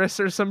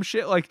Paris or some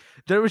shit. Like,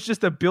 there was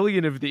just a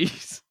billion of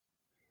these.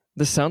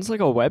 This sounds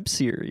like a web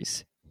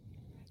series.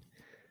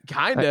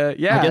 Kinda,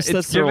 yeah. I guess it's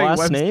that's their giving last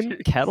web name?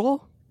 series.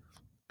 Kettle?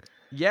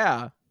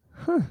 Yeah.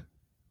 Huh.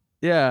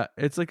 Yeah,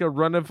 it's like a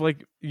run of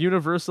like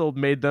Universal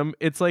made them.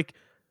 It's like,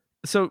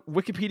 so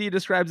Wikipedia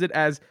describes it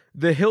as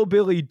the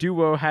hillbilly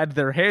duo had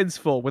their hands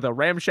full with a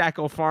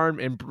ramshackle farm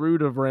and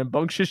brood of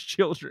rambunctious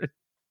children.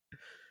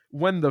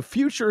 When the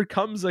future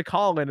comes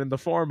a-callin' in the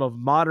form of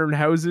modern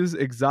houses,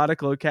 exotic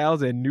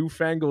locales, and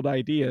newfangled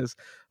ideas,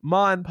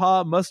 Ma and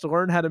Pa must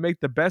learn how to make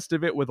the best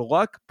of it with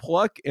luck,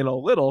 pluck, and a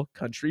little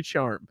country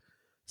charm.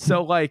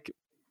 So, like,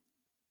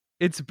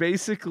 it's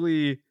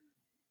basically,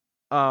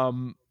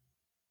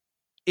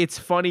 it's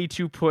funny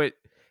to put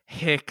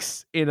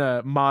Hicks in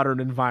a modern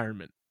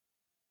environment.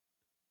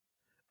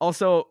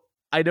 Also,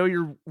 I know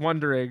you're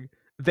wondering,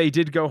 they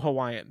did go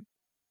Hawaiian.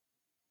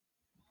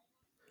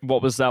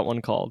 What was that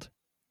one called?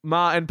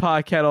 Ma and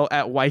Pa Kettle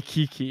at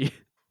Waikiki.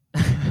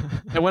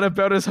 And went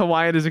about as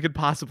Hawaiian as it could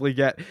possibly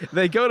get.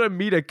 They go to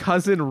meet a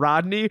cousin,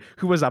 Rodney,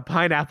 who was a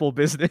pineapple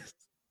business.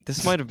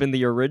 This might have been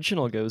the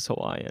original Goes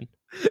Hawaiian.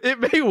 It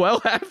may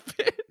well have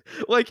been.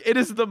 Like, it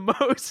is the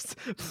most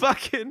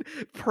fucking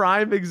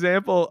prime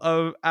example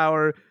of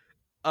our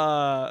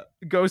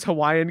Goes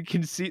Hawaiian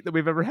conceit that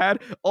we've ever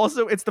had.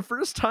 Also, it's the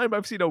first time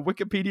I've seen a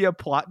Wikipedia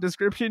plot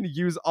description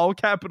use all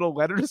capital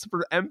letters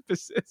for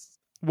emphasis.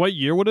 What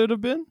year would it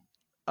have been?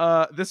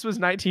 This was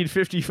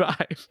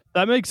 1955.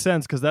 That makes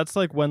sense because that's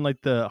like when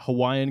like the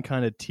Hawaiian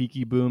kind of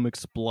tiki boom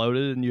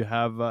exploded, and you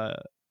have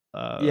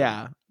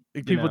Yeah,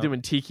 like, people know.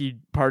 doing tiki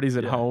parties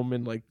at Yeah. home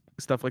and like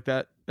stuff like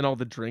that, and all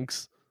the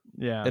drinks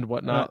yeah and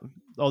whatnot.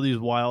 all these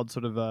wild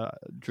sort of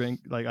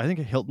drink, like I think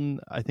Hilton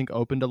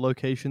opened a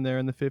location there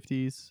in the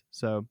 50s,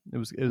 so it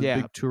was a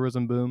Yeah. big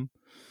tourism boom.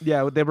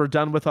 Yeah, they were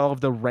done with all of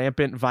the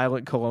rampant,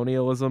 violent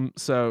colonialism,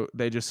 so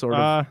they just sort of.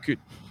 I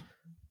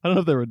don't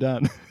know if they were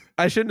done.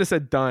 I shouldn't have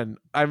said done.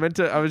 I meant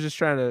to. I was just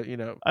trying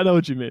to, I know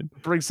what you mean.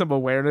 bring some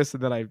awareness,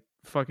 and then I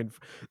fucking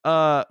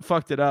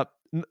fucked it up.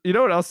 You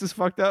know what else is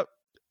fucked up?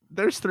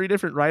 There's 3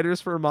 different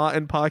writers for Ma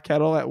and Pa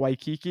Kettle at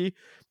Waikiki.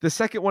 The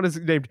second one is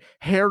named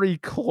Harry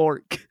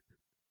Clork.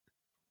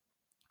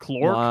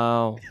 Clork,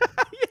 Wow.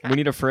 We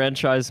need a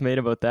franchise made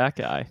about that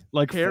guy.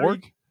 like Harry- fork.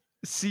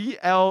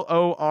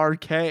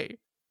 Clork.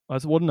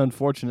 That's what an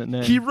unfortunate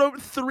name. He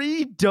wrote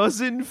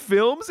 36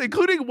 films,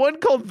 including one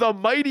called The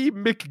Mighty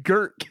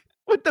McGurk.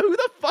 Who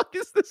the fuck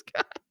is this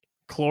guy?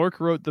 Clork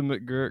wrote the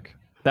McGurk.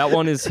 That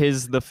one is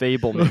The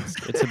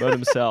Fablemans. It's about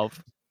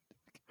himself.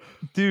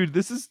 Dude,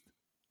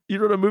 he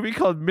wrote a movie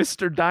called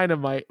Mr.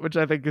 Dynamite, which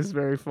I think is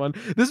very fun.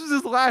 This was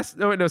his last,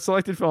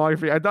 selected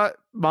filmography. I thought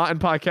Ma and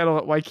Pa Kettle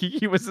at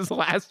Waikiki was his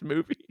last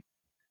movie.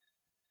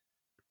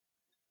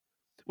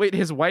 Wait,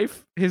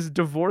 his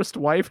divorced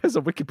wife has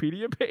a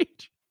Wikipedia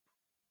page?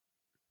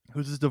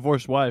 Who's his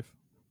divorced wife?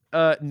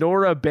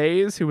 Nora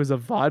Bayes, who was a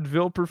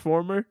vaudeville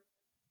performer,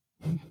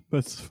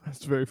 That's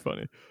very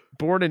funny.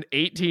 born in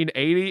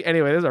 1880.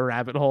 Anyway, there's a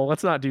rabbit hole.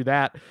 Let's not do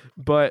that.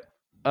 But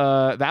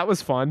that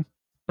was fun.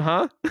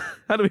 Huh?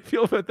 How do we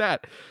feel about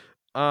that?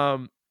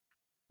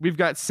 We've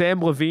got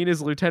Sam Levine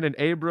as Lieutenant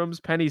Abrams,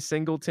 Penny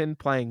Singleton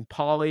playing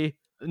Polly.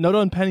 Note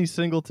on Penny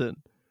Singleton.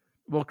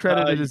 Well,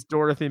 credited as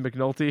Dorothy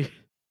McNulty.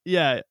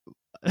 Yeah,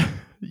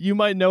 you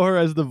might know her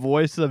as the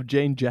voice of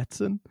Jane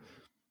Jetson.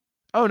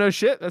 Oh, no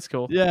shit. That's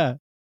cool. Yeah,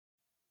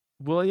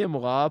 William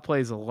Law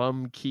plays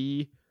Lum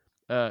Key.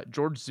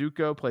 George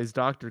Zuko plays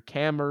Dr.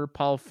 Kammer.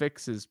 Paul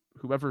Fix is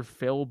whoever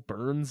Phil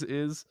Burns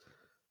is.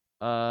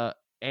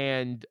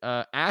 And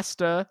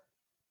Asta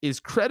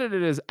is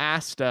credited as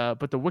Asta,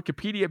 but the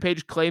Wikipedia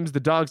page claims the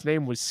dog's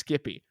name was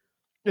Skippy.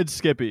 it's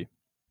Skippy.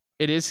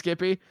 It is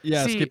Skippy?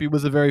 Yeah, See, Skippy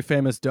was a very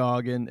famous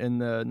dog in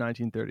the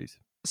 1930s.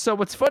 So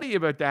what's funny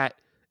about that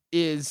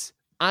is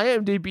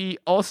IMDb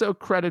also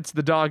credits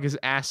the dog as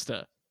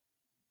Asta.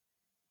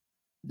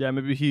 Yeah,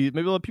 maybe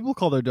people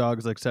call their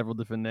dogs like several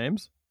different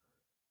names.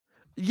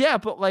 Yeah,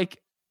 but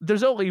like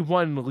there's only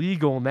one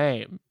legal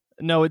name.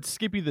 No, it's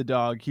Skippy the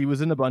dog. He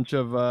was in a bunch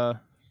of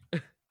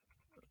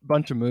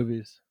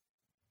movies.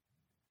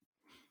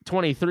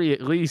 23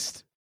 at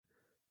least,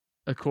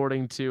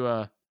 according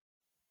to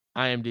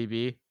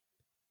IMDb,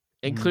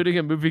 including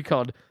a movie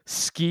called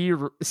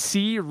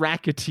Sea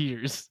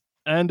Racketeers.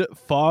 And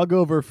Fog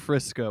Over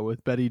Frisco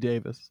with Betty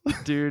Davis.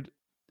 Dude,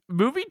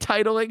 movie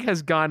titling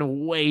has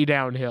gone way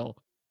downhill.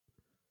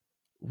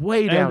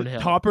 Way And downhill.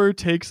 Topper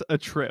Takes a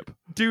Trip.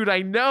 Dude,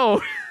 I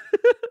know.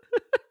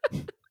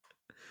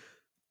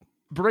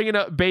 Bringing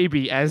up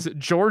Baby as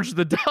George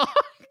the dog.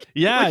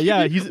 Yeah, Like,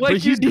 yeah, you- he's like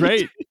but you he's need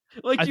great.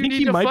 Like I you think need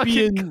he to might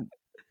be fucking, in.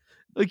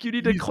 like you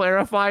need to he's-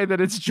 clarify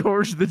that it's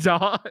George the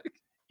dog.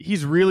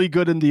 He's really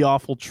good in The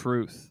Awful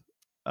Truth.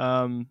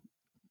 But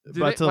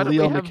why don't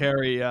Leo we have-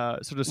 McCarey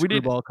sort of we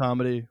need- screwball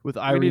comedy with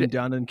need- Irene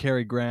Dunn and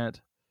Cary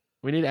Grant.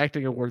 We need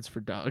acting awards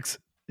for dogs.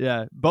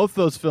 Yeah, both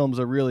those films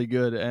are really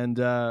good, and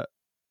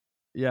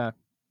yeah,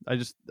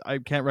 I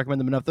can't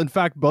recommend them enough. In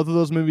fact, both of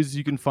those movies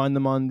you can find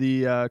them on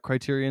the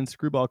Criterion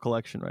Screwball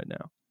collection right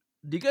now.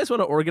 Do you guys want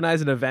to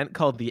organize an event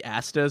called the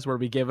Astas where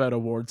we give out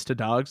awards to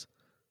dogs?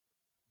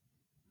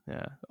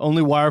 Yeah,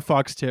 only Wire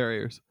Fox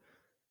Terriers.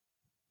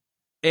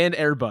 And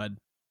Airbud,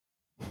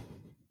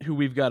 who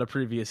we've got a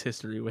previous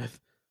history with.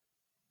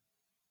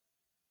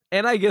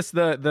 And I guess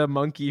the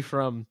monkey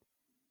from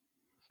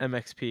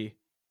MXP.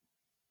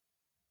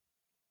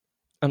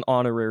 An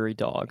honorary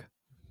dog.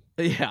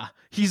 Yeah,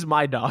 he's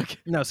my dog.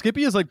 Now,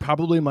 Skippy is like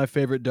probably my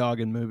favorite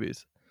dog in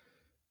movies.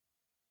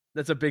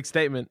 That's a big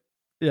statement.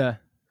 Yeah,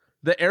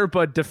 The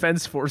Airbud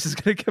Defense Force is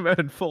going to come out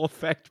in full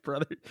effect,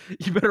 brother.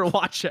 You better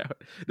watch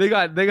out. They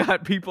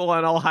got people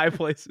on all high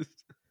places.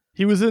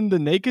 he was in The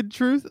Naked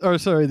Truth, or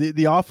sorry,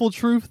 the Awful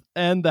Truth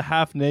and The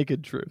Half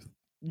Naked Truth.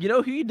 You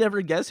know who you'd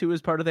never guess who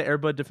was part of the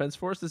Airbud Defense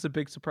Force? This is a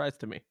big surprise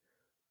to me.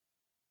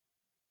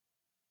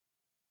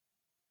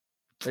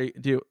 Hey,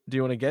 do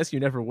you want to guess? You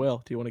never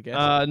will. Do you want to guess?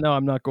 No,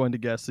 I'm not going to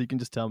guess, so you can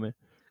just tell me.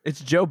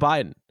 It's Joe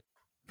Biden.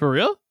 For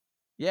real?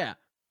 Yeah.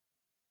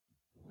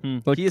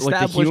 Like He a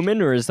established-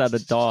 human, or is that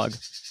a dog?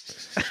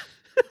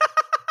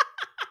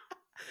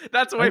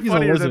 That's I way think he's a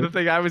funnier than the lizard.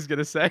 thing I was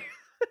gonna say.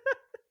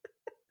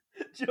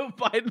 Joe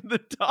Biden the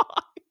dog.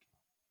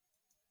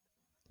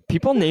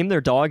 People name their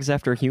dogs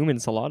after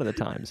humans a lot of the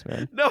times,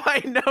 man. No,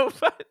 I know,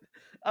 but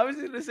I was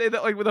gonna say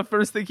that like the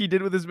first thing he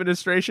did with his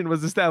administration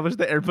was establish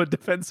the Airbud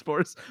Defense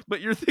Force, but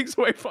your thing's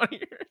way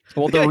funnier.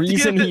 Well, The the idea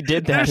reason that he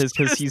did that there's is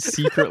because he's just-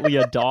 secretly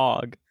a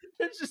dog.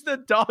 It's just a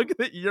dog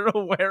that you're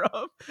aware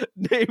of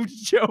named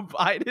Joe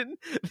Biden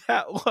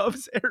that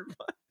loves Airbud.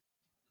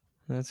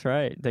 That's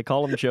right. They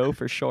call him Joe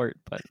for short,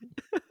 but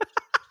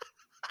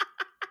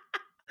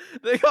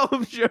They call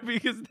him Joe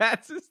because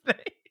that's his name.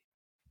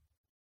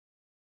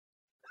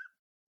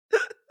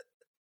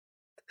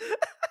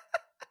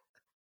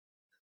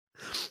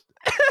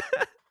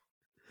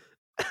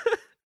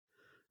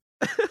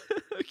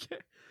 Okay.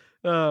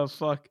 Oh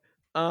fuck.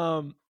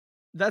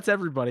 That's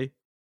everybody.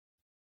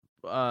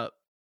 That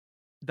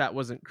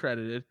wasn't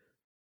credited.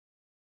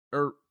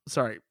 Or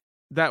sorry.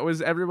 That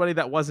was everybody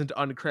that wasn't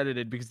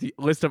uncredited because the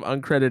list of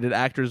uncredited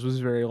actors was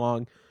very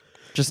long.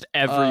 just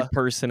every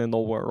person in the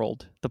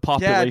world. The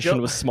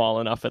population was small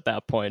enough at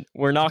that point.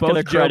 We're not going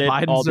to credit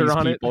all these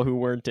people who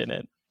weren't in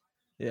it.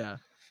 Yeah.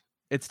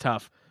 It's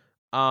tough.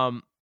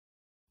 I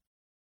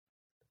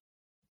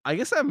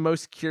guess I'm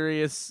most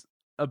curious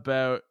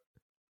about,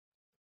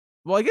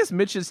 well, I guess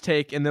Mitch's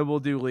take, and then we'll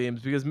do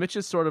Liam's, because Mitch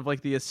is sort of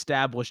like the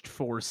established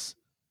force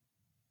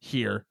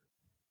here.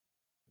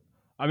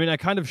 I mean, I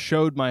kind of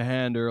showed my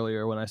hand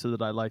earlier when I said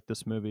that I liked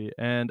this movie,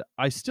 and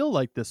I still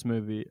like this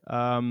movie.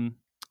 I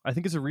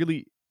think it's a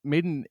really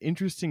made an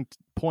interesting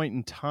point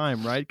in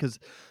time, right? Because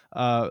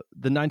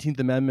the 19th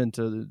Amendment,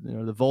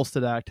 the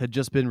Volstead Act, had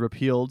just been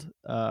repealed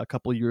a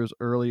couple years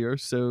earlier,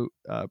 so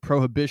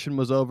prohibition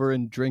was over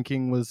and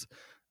drinking was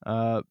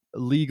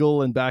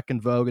legal and back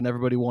in vogue, and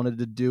everybody wanted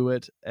to do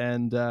it.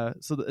 And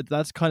so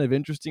that's kind of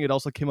interesting. It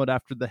also came out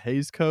after the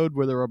Hays Code,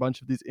 where there were a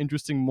bunch of these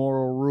interesting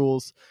moral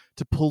rules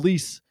to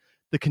police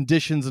the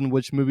conditions in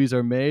which movies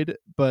are made.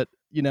 But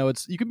you can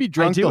be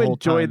drunk the whole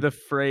time. I do enjoy the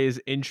phrase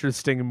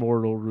 "interesting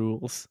moral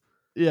rules."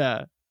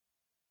 Yeah.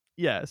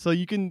 So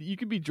you can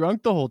be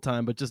drunk the whole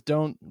time, but just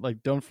don't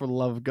for the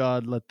love of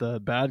God let the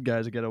bad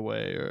guys get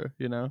away,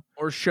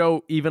 or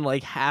show even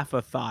like half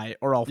a thigh,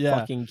 or I'll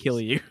fucking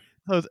kill you.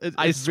 So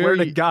I swear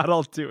to God,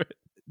 I'll do it.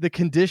 The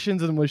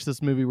conditions in which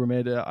this movie were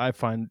made, I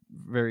find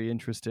very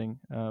interesting,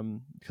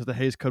 because the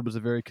Hays Code was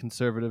a very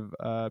conservative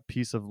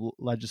piece of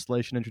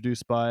legislation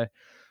introduced by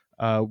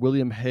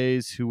William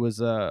Hays, who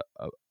was I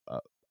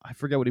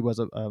forget what he was.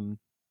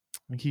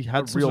 He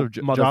had some sort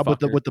of job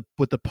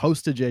with the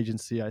postage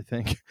agency, I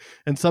think,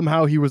 and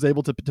somehow he was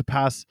able to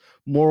pass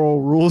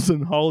moral rules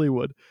in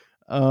Hollywood.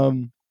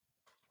 So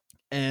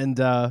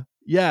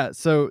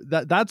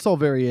that's all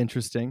very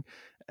interesting.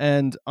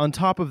 And on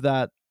top of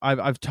that,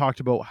 I've talked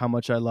about how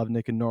much I love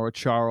Nick and Nora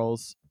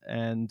Charles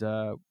and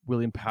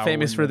William Powell,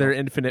 famous for their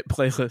infinite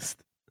playlist,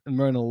 and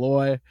Myrna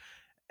Loy,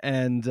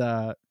 and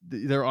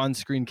their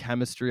on-screen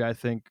chemistry, I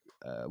think,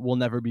 will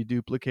never be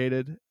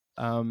duplicated.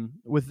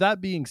 With that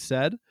being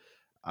said,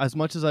 as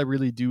much as I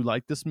really do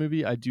like this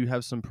movie, I do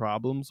have some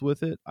problems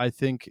with it. I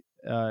think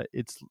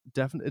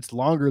it's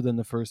longer than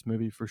the first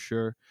movie for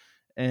sure,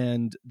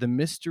 and the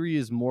mystery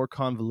is more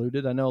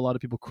convoluted. I know a lot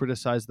of people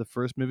criticize the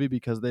first movie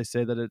because they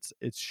say that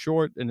it's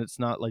short and it's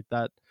not like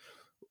that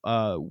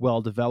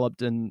well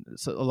developed, and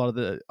so a lot of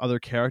the other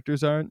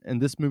characters aren't. In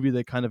this movie,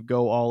 they kind of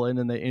go all in,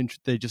 and they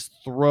just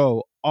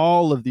throw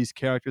all of these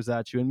characters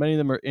at you, and many of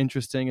them are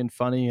interesting and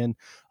funny, and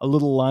a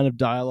little line of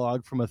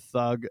dialogue from a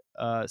thug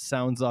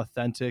sounds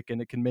authentic,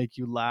 and it can make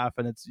you laugh,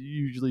 and it's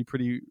usually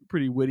pretty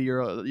witty,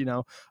 or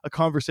a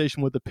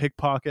conversation with a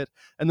pickpocket,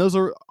 and those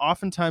are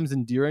oftentimes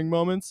endearing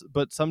moments.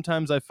 But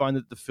sometimes I find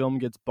that the film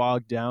gets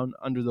bogged down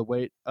under the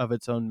weight of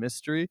its own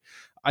mystery.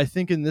 I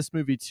think in this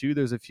movie too,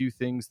 there's a few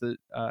things that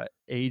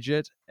age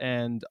it,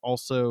 and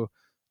also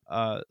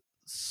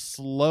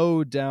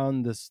slow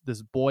down this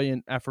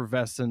buoyant,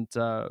 effervescent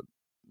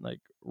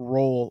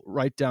roll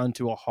right down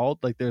to a halt.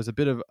 Like there's a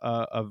bit of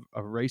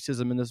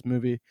racism in this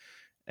movie,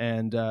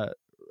 and a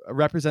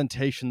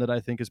representation that I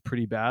think is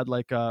pretty bad.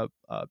 Like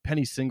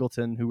Penny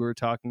Singleton, who we were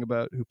talking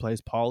about, who plays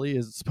Polly,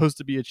 is supposed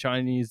to be a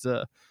Chinese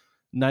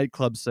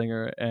nightclub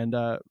singer, and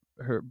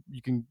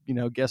you can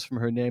guess from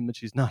her name that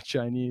she's not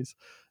Chinese.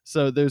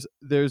 So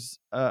there's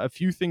a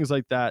few things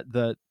like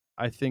that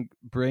I think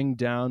bring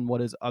down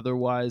what is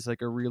otherwise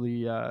like a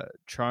really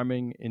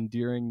charming,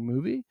 endearing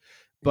movie.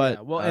 But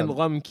and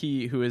Lum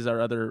Ki, who is our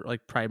other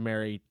like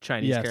primary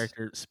Chinese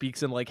character,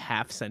 speaks in like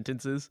half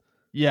sentences.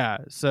 Yeah,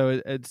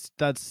 so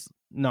that's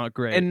not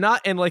great, and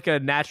not in like a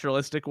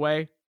naturalistic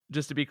way.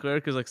 Just to be clear,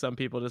 because like some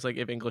people just like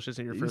if English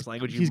isn't your first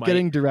language, he's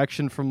getting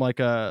direction from like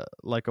a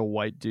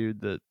white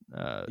dude that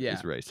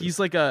is racist. He's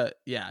like a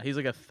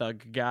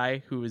thug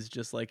guy who is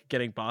just like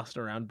getting bossed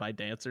around by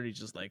dancer. He's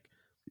just like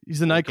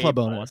he's a nightclub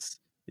owner. Boss.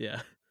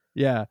 Yeah.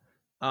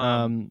 The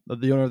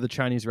owner of the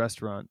Chinese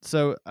restaurant.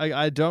 So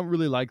I don't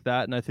really like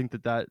that, and I think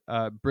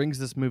that brings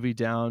this movie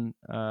down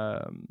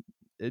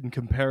in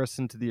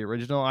comparison to the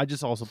original. I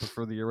just also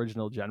prefer the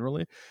original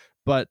generally,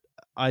 but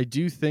I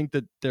do think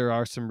that there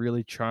are some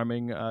really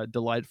charming,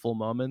 delightful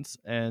moments,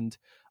 and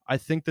I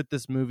think that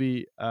this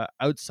movie,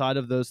 outside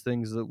of those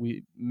things that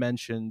we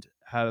mentioned,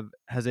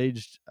 has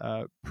aged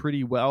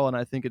pretty well, and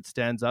I think it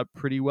stands up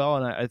pretty well,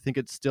 and I think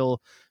it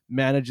still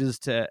manages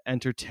to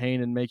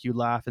entertain and make you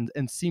laugh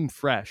and seem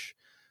fresh.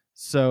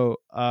 So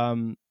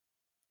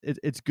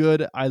it's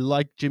good. I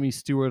like Jimmy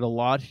Stewart a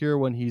lot here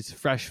when he's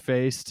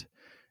fresh-faced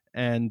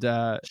and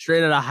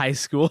Straight out of high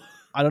school.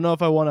 I don't know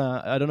if I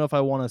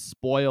want to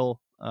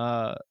spoil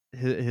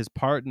his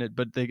part in it,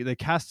 but they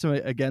cast him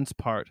against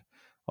part.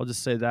 I'll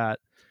just say that.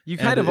 You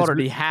kind of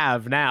already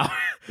have now.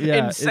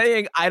 Yeah, in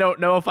saying I don't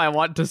know if I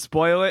want to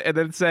spoil it, and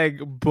then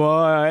saying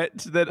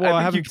but then well,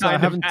 I haven't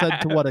said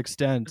to what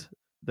extent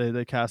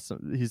they cast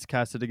him. He's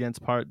casted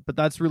against part, but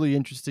that's really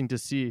interesting to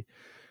see.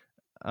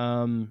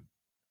 I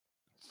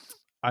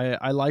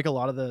like a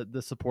lot of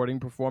the supporting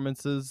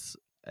performances,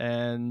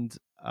 and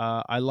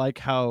I like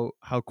how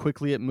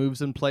quickly it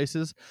moves in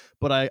places.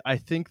 But I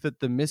think that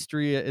the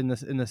mystery in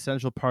the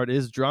central part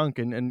is drunk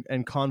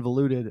and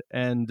convoluted,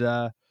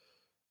 and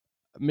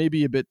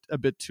maybe a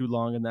bit too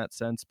long in that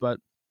sense. But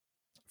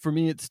for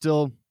me, it's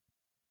still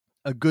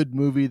a good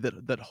movie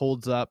that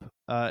holds up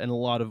in a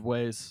lot of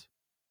ways.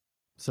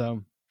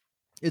 So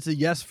it's a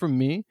yes from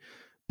me,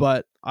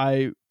 but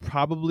I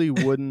probably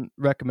wouldn't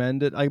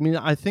recommend it. I mean,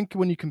 I think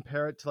when you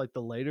compare it to like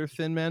the later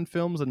Thin Man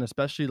films, and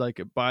especially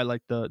like by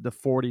like the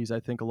 40s,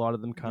 I think a lot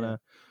of them kind of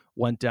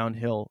went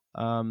downhill.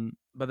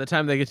 By the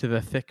time they get to the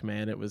Thick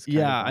Man, it was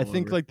I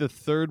think like the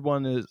third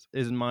one is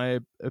in my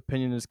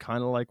opinion is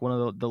kind of like one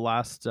of the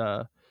last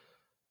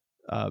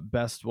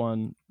best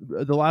one,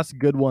 the last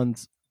good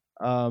ones.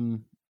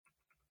 And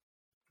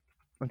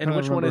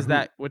which one is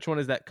that? Which one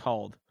is that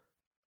called?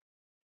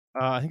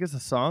 I think it's a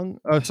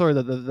song. Oh, sorry,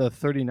 the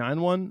 39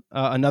 one.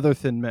 Another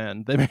Thin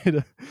Man. They made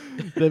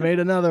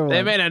another one.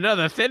 They made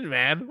another Thin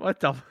Man. What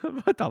the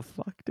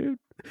fuck, dude?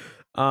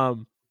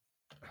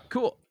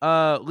 Cool.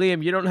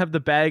 Liam, you don't have the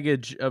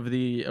baggage of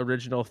the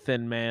original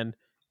Thin Man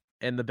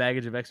and the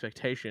baggage of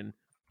expectation.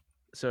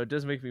 So it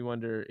does make me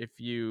wonder if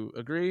you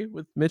agree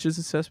with Mitch's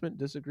assessment,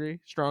 disagree,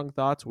 strong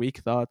thoughts, weak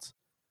thoughts.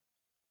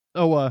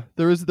 Oh,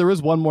 there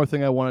is one more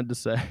thing I wanted to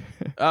say.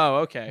 Oh,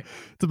 okay.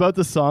 It's about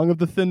the Song of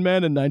the Thin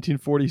Man in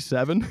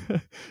 1947.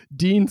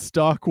 Dean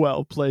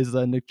Stockwell plays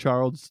Nick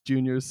Charles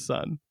Jr.'s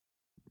son.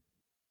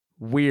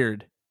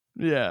 Weird.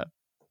 Yeah.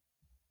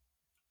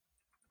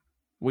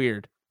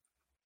 Weird.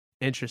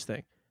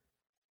 Interesting.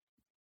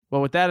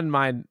 Well, with that in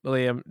mind,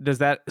 Liam, does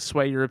that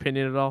sway your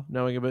opinion at all,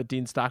 knowing about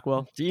Dean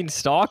Stockwell? Dean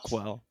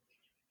Stockwell.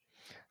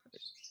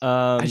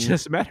 I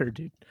just met her,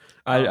 dude.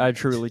 I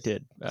truly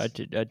did. I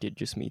did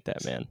just meet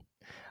that man.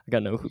 I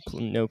got no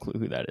clue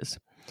who that is.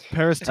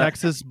 Paris,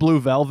 Texas, Blue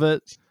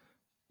Velvet.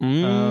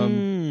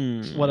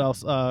 Mm. What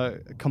else?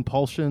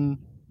 Compulsion.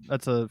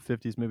 That's a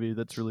 50s movie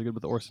that's really good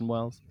with Orson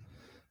Welles.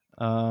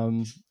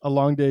 A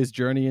Long Day's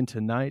Journey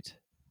into Night.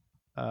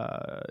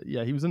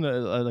 Yeah, he was in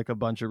a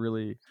bunch of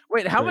really.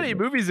 Wait, how many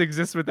movies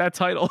exist with that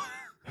title?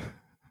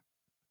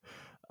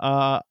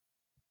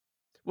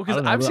 Well,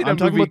 because I've seen I'm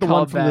talking about the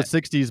one from that.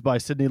 the 60s by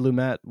Sidney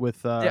Lumet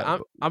with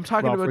I'm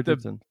talking Ralph about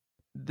Richardson.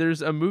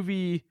 There's a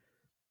movie,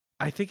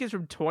 I think it's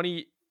from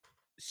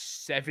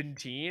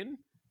 2017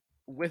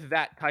 with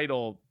that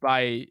title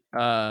by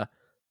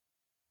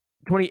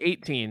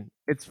 2018.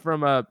 It's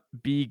from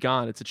Be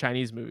Gone. It's a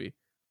Chinese movie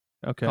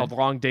called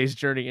Long Day's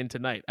Journey into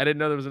Night. I didn't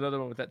know there was another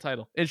one with that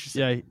title.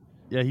 Interesting.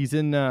 Yeah, he's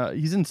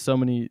in so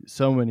many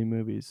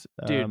movies.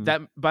 Dude,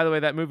 that, by the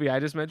way, that movie I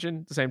just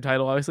mentioned, the same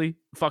title, obviously,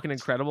 fucking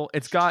incredible.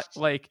 It's got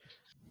like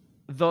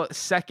the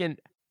second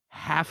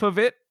half of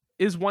it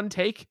is one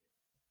take,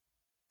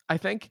 I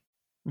think.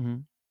 Mm-hmm.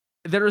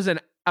 There is a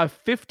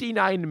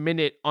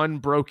 59-minute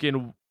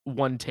unbroken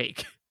one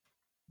take.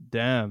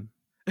 Damn.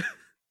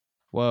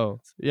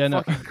 Whoa. Yeah,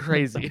 no, fucking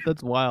crazy.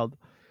 That's wild.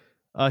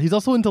 He's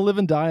also in To Live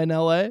and Die in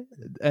L.A.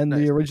 and Nice.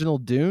 the original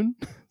Dune.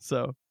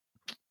 So.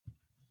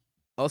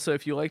 Also,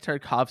 if you like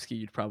Tarkovsky,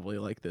 you'd probably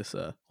like this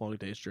Long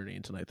Day's Journey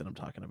into Night that I'm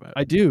talking about.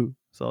 I do,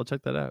 so I'll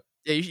check that out.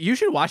 Yeah, you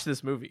should watch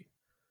this movie.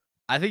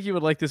 I think you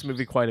would like this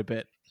movie quite a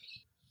bit.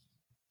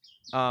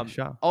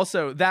 Sure.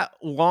 Also, that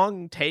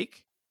long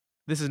take,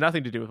 this has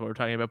nothing to do with what we're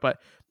talking about, but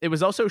it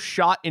was also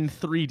shot in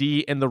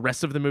 3D, and the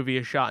rest of the movie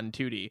is shot in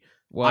 2D.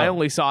 Wow. I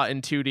only saw it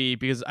in 2D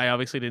because I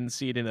obviously didn't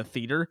see it in a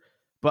theater,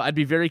 but I'd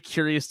be very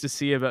curious to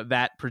see about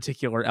that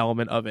particular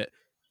element of it.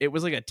 It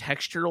was like a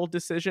textural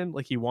decision,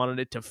 like he wanted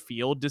it to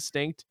feel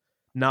distinct,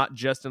 not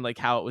just in like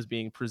how it was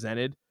being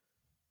presented.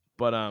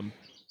 But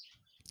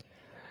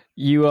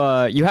you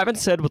haven't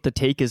said what the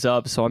take is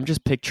of, so I'm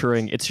just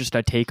picturing it's just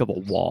a take of a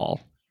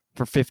wall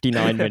for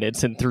 59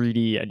 minutes in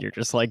 3D, and you're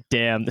just like,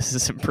 damn, this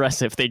is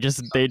impressive. They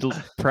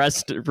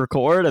pressed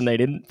record and they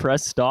didn't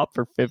press stop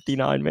for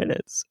 59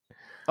 minutes.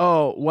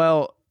 Oh,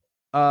 well,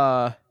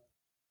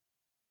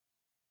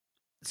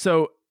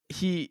 so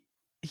he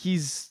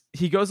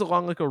goes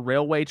along like a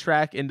railway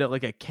track into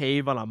like a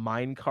cave on a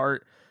mine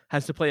cart,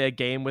 has to play a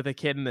game with a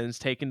kid, and then is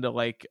taken to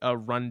like a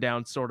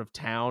rundown sort of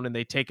town, and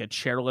they take a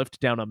chairlift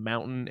down a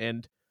mountain,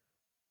 and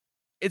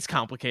it's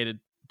complicated,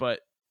 but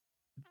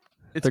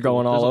They're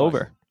going all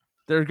over.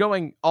 They're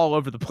going all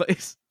over the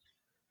place.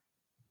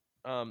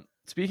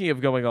 Speaking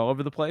of going all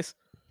over the place,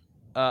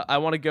 I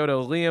want to go to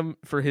Liam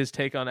for his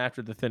take on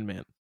After the Thin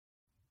Man.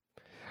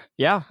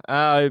 Yeah,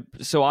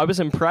 so I was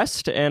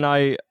impressed, and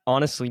I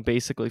honestly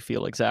basically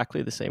feel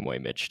exactly the same way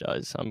Mitch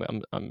does.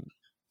 I'm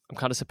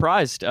kind of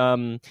surprised.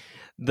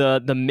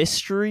 The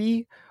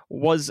mystery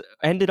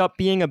ended up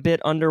being a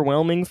bit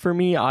underwhelming for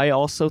me. I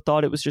also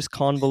thought it was just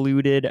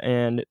convoluted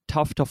and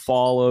tough to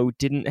follow.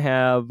 Didn't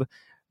have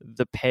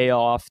the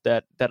payoff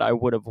that I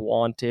would have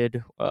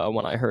wanted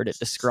when I heard it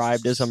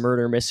described as a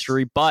murder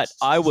mystery. But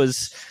I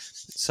was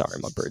sorry,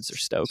 my birds are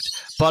stoked.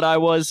 But I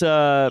was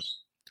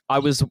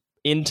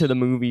into the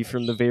movie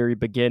from the very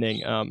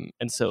beginning,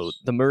 and so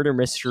the murder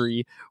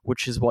mystery,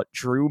 which is what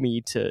drew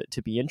me to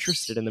be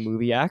interested in the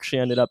movie, actually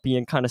ended up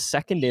being kind of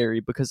secondary,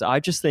 because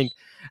I just think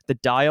the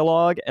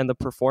dialogue and the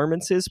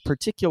performances,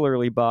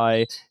 particularly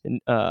by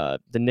the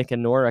Nick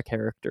and Nora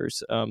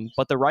characters,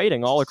 but the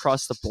writing all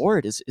across the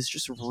board is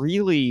just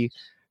really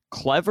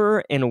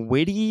clever and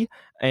witty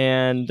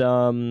and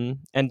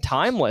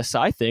timeless,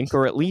 I think,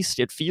 or at least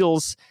it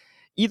feels.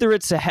 Either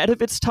it's ahead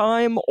of its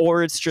time,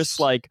 or it's just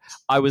like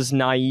I was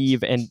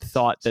naive and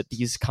thought that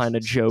these kind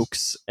of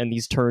jokes and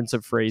these turns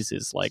of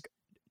phrases like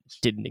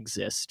didn't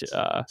exist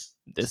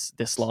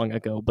this long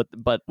ago.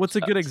 But What's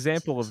a good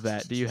example of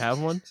that? Do you have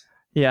one?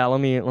 Yeah,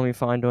 let me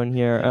find one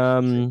here.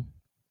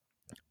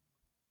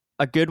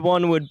 A good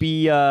one would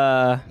be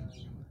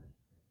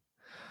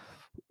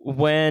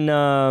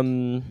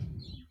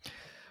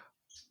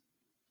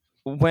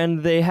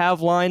when they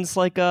have lines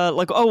like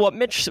what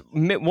Mitch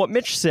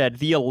said,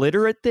 the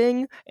illiterate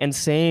thing, and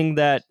saying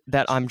that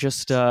I'm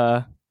just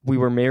we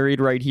were married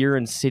right here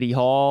in City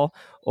Hall,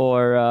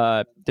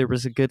 or there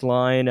was a good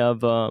line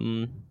of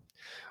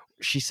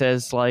she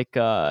says like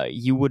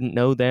you wouldn't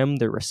know them,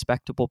 they're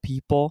respectable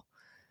people.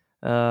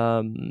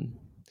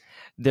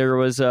 There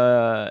was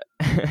a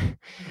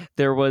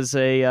there was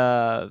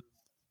a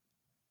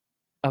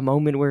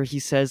moment where he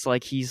says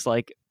like he's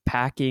like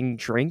packing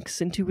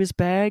drinks into his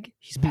bag.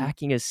 He's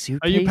packing his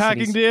suitcase. Are you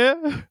packing,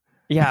 dear?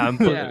 Yeah, I'm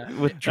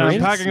with drinks. I'm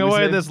packing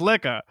away this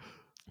liquor.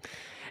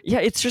 Yeah,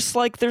 it's just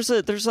like there's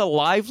a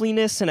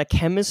liveliness and a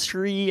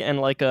chemistry and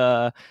like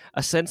a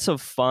sense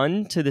of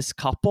fun to this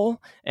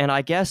couple, and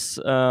I guess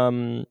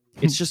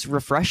it's just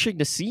refreshing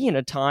to see in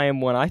a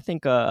time when I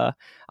think I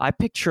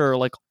picture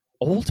like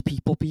old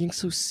people being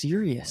so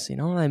serious, you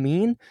know what I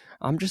mean?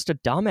 I'm just a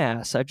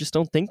dumbass. I just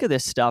don't think of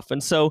this stuff.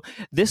 And so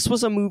this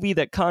was a movie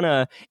that kind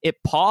of,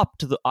 it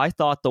popped, I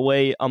thought, the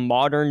way a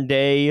modern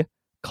day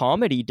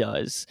comedy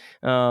does.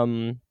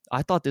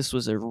 I thought this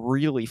was a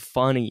really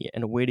funny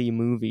and witty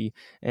movie,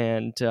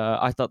 and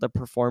I thought the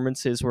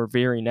performances were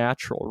very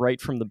natural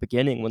right from the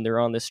beginning when they're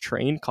on this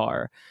train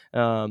car.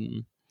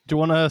 Do you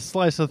want a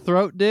slice of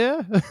throat,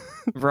 dear?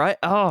 Right?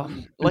 Oh,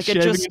 like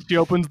it just... She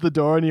opens the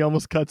door and he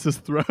almost cuts his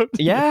throat.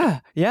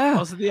 Yeah.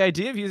 Also, the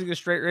idea of using a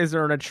straight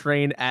razor on a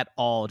train at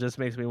all just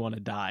makes me want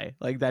to die.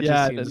 Like that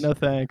just seems no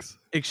thanks.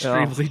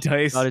 Extremely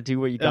dicey. Gotta do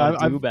what you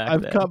gotta do back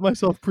then. I've cut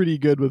myself pretty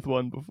good with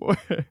one before.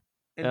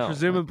 And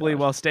presumably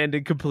while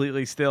standing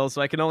completely still, so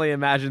I can only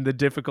imagine the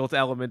difficult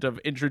element of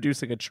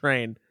introducing a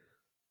train.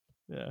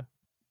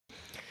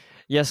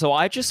 Yeah, so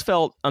I just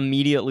felt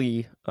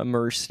immediately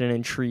immersed and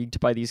intrigued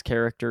by these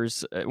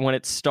characters. When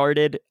it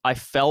started, I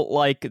felt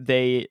like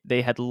they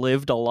had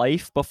lived a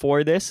life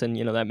before this, and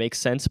that makes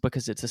sense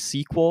because it's a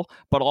sequel,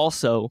 but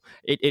also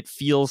it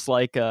feels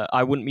like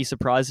I wouldn't be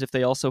surprised if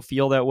they also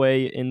feel that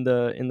way in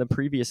the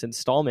previous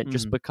installment,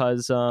 just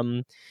because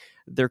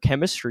their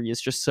chemistry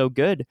is just so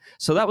good.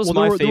 So that was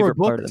my favorite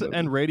part of the movie.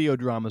 And radio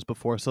dramas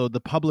before, so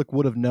the public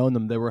would have known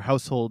them. They were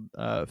household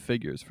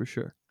figures for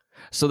sure.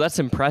 So that's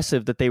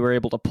impressive that they were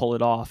able to pull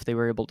it off. They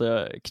were able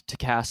to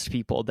cast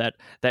people that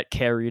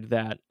carried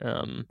that,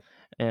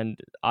 and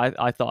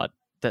I thought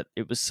that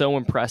it was so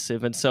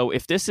impressive. And so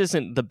if this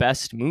isn't the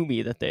best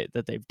movie that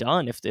they've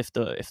done, if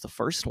the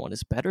first one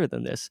is better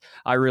than this,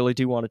 I really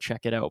do want to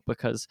check it out,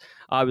 because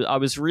I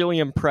was really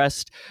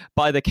impressed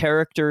by the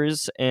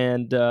characters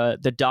and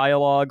the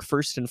dialogue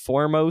first and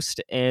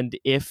foremost. And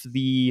if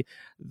the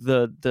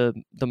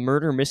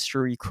murder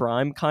mystery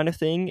crime kind of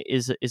thing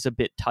is a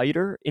bit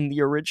tighter in the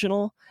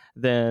original,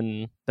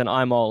 then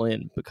I'm all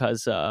in,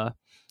 because a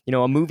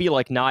movie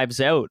like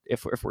Knives Out,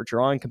 if we're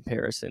drawing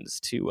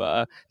comparisons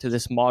to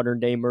this modern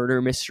day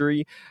murder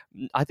mystery,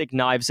 I think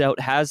Knives Out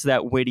has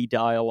that witty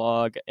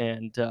dialogue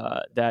and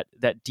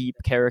that deep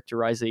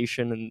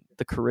characterization and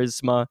the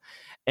charisma,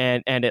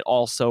 and it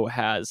also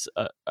has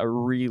a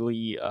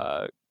really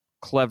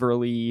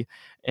cleverly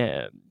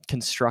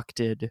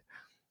constructed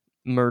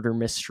murder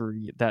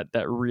mystery that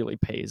really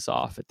pays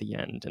off at the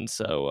end. And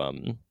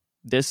so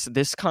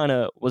this kind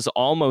of was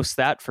almost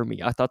that for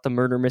me. I thought the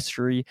murder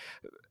mystery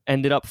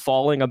ended up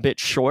falling a bit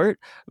short,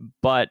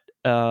 but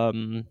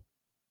I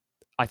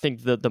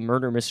think the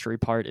murder mystery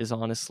part is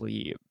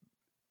honestly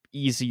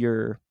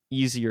easier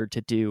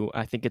to do.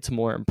 I think it's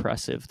more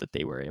impressive that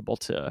they were able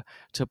to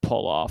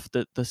pull off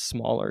the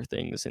smaller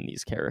things in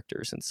these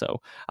characters, and so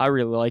I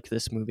really like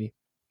this movie.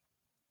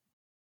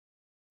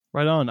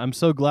 Right on. I'm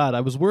so glad.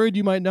 I was worried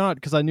you might not,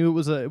 because I knew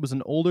it was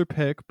an older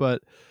pick,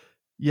 but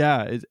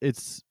yeah,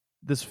 it's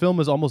this film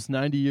is almost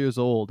 90 years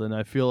old, and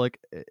I feel like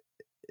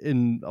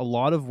in a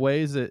lot of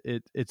ways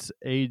it's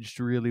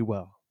aged really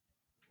well.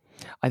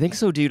 I think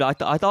so, dude. I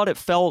thought it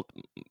felt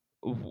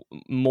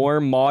more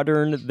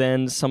modern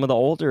than some of the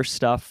older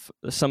stuff,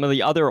 some of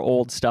the other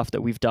old stuff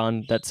that we've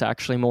done that's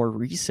actually more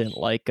recent,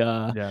 like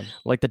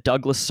the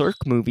Douglas Sirk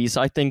movies.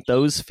 I think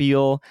those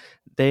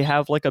they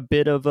have like a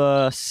bit of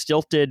a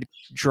stilted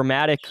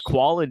dramatic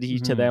quality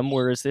to them,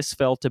 whereas this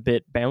felt a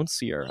bit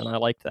bouncier, and I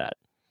like that.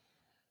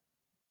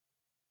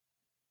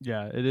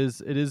 Yeah, it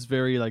is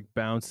very like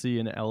bouncy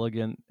and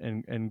elegant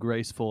and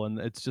graceful, and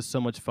it's just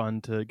so much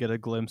fun to get a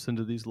glimpse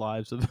into these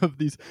lives of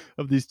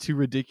these two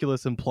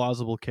ridiculous and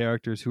plausible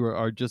characters who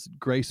are just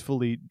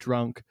gracefully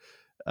drunk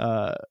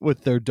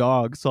with their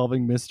dog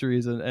solving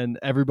mysteries, and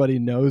everybody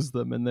knows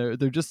them, and they're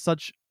just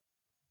such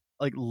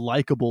like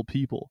likable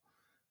people.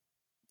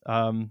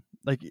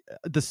 Like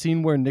the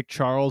scene where Nick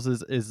Charles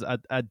is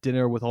at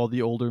dinner with all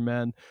the older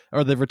men,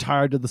 or they've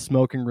retired to the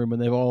smoking room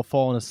and they've all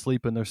fallen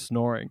asleep and they're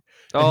snoring.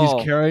 And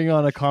he's carrying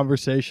on a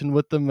conversation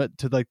with them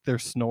to like their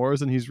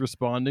snores, and he's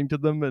responding to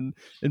them and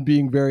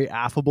being very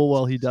affable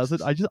while he does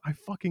it. I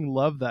fucking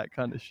love that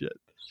kind of shit.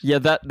 Yeah,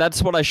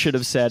 that's what I should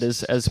have said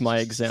as my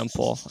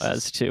example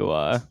as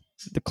to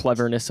the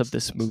cleverness of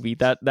this movie.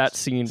 That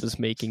scene was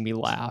making me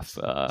laugh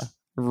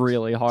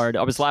really hard.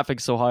 I was laughing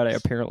so hard I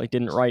apparently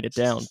didn't write it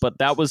down, but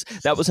that was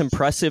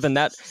impressive, and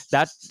that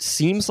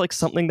seems like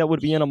something that would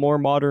be in a more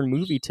modern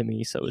movie to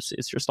me. So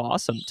it's just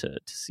awesome to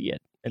see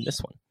it in this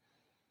one.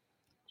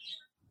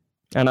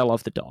 And I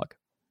love the dog.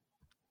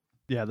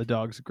 Yeah, the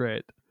dog's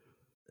great.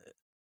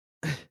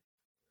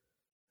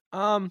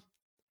 I'm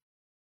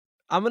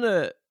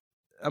gonna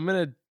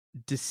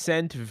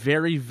dissent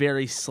very,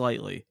 very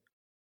slightly,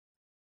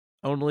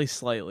 only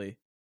slightly,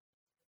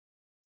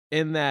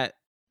 in that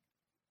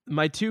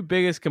my two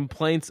biggest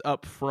complaints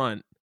up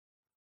front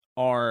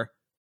are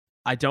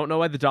I don't know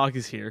why the dog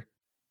is here.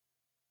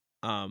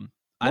 I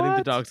think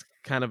the dog's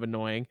kind of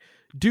annoying.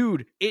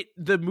 Dude,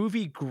 the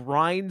movie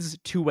grinds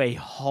to a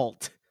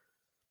halt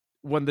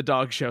when the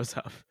dog shows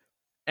up.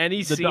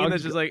 Any scene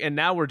that's just like, and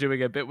now we're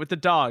doing a bit with the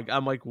dog.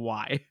 I'm like,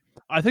 why?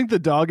 I think the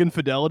dog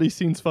infidelity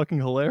scene's fucking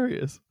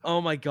hilarious.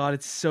 Oh my god,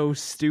 it's so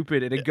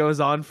stupid, and it goes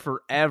on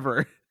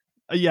forever.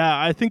 Yeah,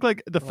 I think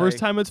like the first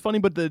time it's funny,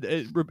 but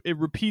it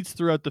repeats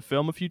throughout the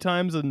film a few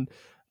times, and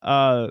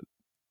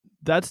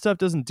that stuff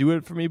doesn't do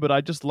it for me. But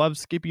I just love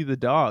Skippy the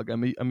dog.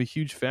 I'm a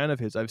huge fan of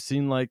his. I've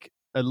seen like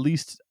at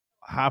least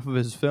half of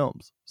his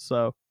films,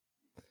 so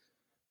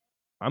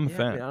I'm a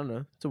fan. I don't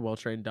know. It's a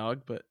well-trained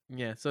dog, but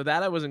yeah. So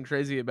that I wasn't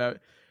crazy about.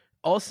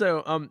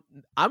 Also, I'm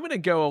gonna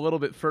go a little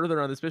bit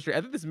further on this mystery. I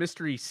think this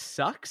mystery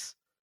sucks,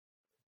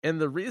 and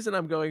the reason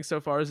I'm going so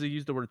far as to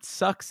use the word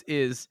 "sucks"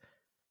 is,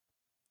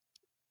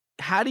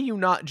 how do you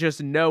not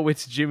just know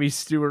it's Jimmy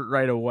Stewart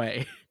right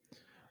away?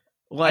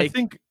 I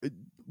think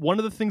one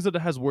of the things that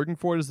it has working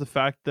for it is the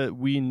fact that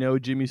we know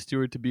Jimmy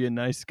Stewart to be a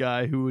nice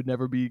guy who would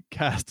never be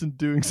cast in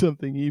doing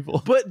something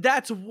evil. But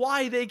that's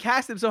why they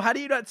cast him. So how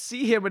do you not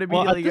see him and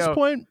immediately at this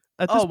point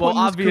in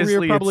his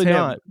career, probably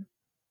not.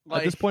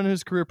 At this point in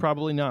his career,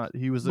 probably not.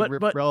 He was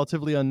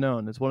relatively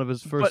unknown. It's one of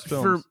his first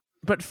films.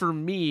 But for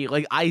me,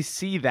 like, I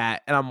see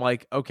that and I'm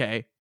like,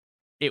 okay,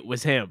 it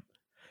was him.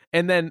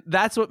 And then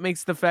that's what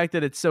makes the fact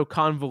that it's so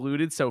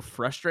convoluted so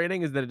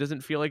frustrating, is that it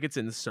doesn't feel like it's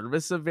in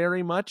service of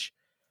very much,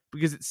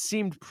 because it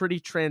seemed pretty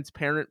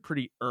transparent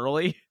pretty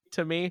early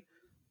to me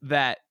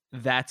that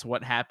that's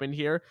what happened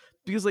here.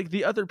 Because like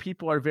the other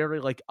people are very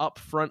like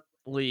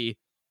upfrontly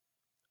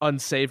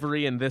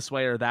unsavory in this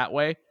way or that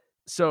way.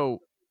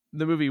 So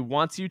the movie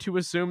wants you to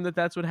assume that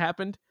that's what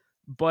happened,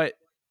 but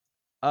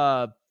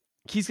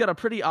he's got a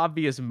pretty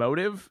obvious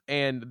motive,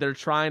 and they're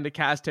trying to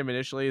cast him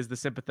initially as the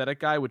sympathetic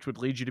guy, which would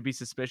lead you to be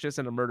suspicious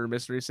in a murder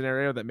mystery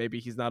scenario that maybe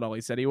he's not all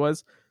he said he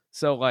was.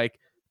 So like,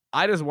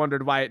 I just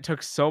wondered why it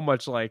took so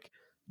much like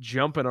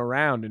jumping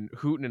around and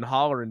hooting and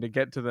hollering to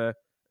get to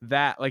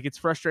that. Like, it's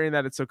frustrating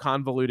that it's so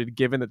convoluted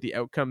given that the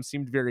outcome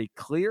seemed very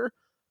clear.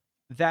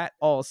 That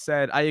all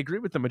said, I agree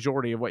with the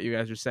majority of what you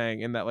guys are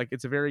saying, in that like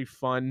it's a very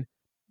fun,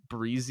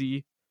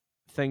 breezy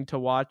thing to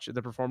watch.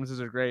 The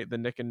performances are great. The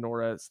Nick and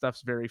Nora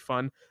stuff's very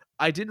fun.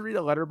 I did read a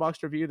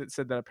Letterboxd review that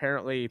said that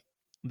apparently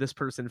this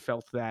person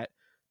felt that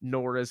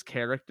Nora's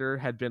character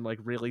had been like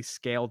really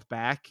scaled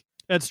back.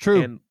 That's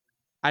true. And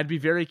I'd be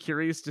very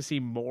curious to see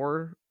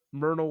more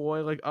Myrna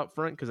Loy like up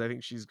front, because I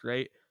think she's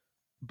great.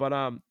 But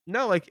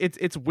no, like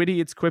it's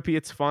witty, it's quippy,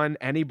 it's fun.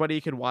 Anybody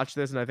could watch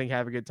this and I think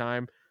have a good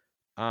time.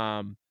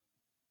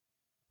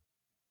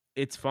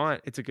 It's fun.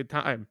 It's a good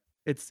time.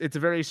 It's a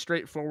very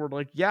straightforward,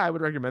 like, yeah, I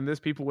would recommend this.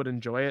 People would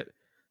enjoy it.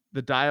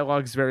 The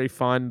dialogue's very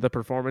fun. The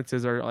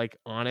performances are like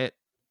on it.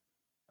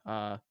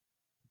 One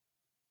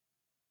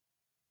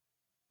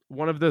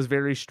of those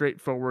very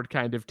straightforward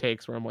kind of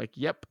takes where I'm like,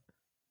 yep,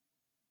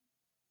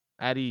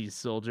 at ease,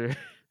 soldier.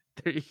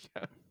 There you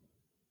go.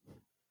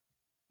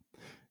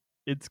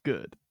 It's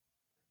good.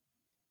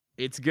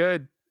 It's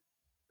good.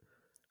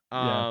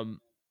 Yeah,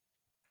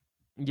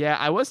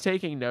 I was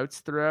taking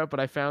notes throughout,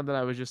 but I found that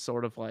I was just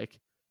sort of like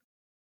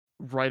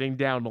writing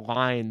down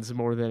lines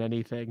more than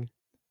anything.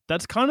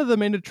 That's kind of the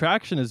main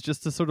attraction, is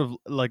just to sort of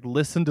like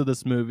listen to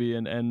this movie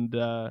and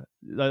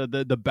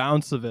the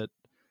bounce of it,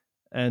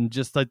 and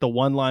just like the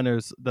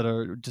one-liners that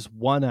are just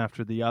one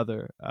after the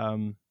other.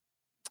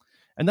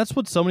 And that's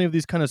what so many of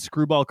these kind of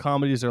screwball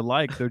comedies are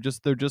like. They're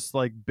just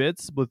like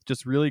bits with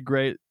just really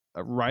great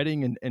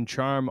writing and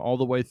charm all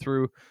the way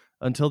through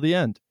until the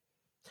end.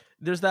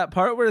 There's that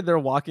part where they're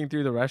walking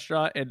through the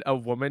restaurant and a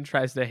woman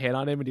tries to hit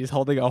on him and he's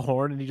holding a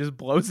horn and he just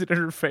blows it in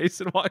her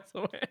face and walks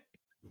away.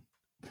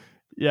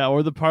 Yeah,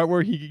 or the part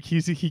where he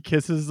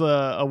kisses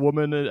a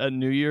woman at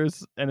New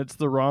Year's and it's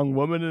the wrong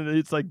woman and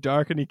it's like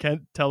dark and he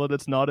can't tell that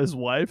it's not his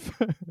wife.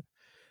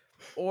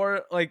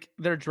 Or like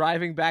they're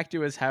driving back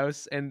to his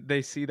house and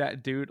they see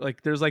that dude.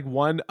 Like there's like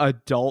one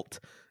adult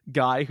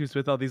guy who's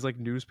with all these like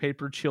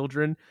newspaper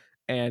children,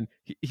 and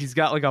he's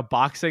got like a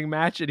boxing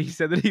match, and he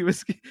said that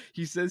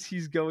he says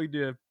he's going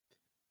to,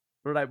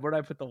 where'd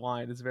I put the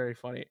line? It's very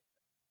funny.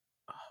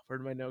 Oh,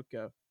 where'd my note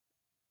go?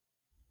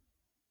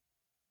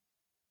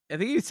 I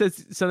think he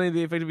says something to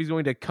the effect of he's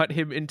going to cut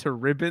him into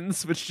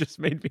ribbons, which just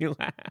made me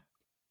laugh.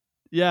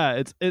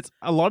 Yeah, it's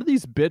a lot of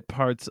these bit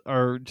parts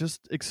are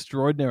just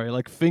extraordinary.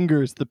 Like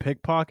Fingers, the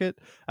pickpocket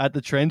at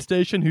the train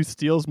station who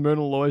steals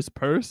Myrna Loy's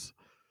purse.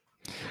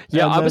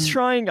 Yeah, And I was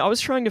then-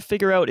 trying to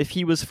figure out if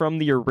he was from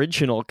the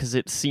original because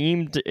it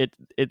seemed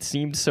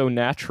so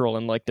natural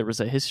and like there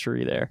was a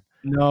history there.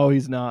 No,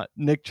 he's not.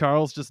 Nick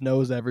Charles just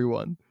knows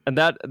everyone. And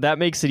that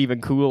makes it even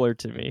cooler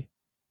to me.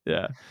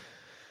 Yeah.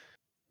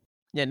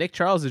 Yeah, Nick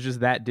Charles is just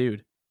that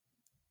dude.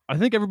 I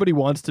think everybody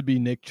wants to be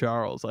Nick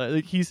Charles.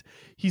 Like he's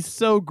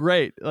so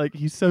great. Like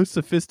he's so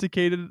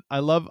sophisticated. I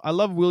love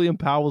William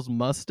Powell's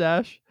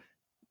mustache.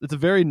 It's a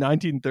very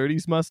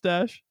 1930s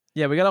mustache.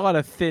 Yeah, we got a lot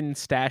of thin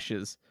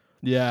stashes.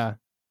 Yeah.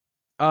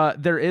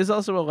 There is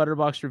also a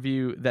Letterboxd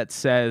review that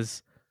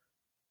says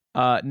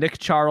Nick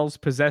Charles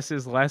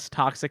possesses less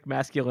toxic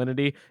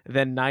masculinity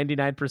than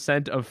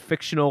 99% of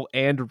fictional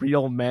and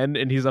real men,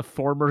 and he's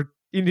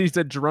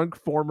a drunk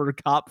former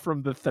cop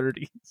from the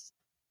 30s.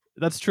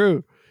 That's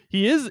true.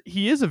 He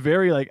is a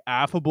very like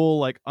affable,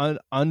 like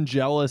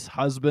unjealous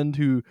husband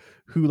who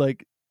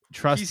like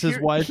trusts his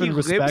wife and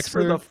respects lives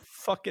for her the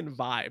fucking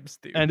vibes,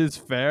 dude. and is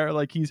fair.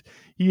 Like he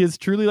is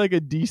truly like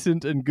a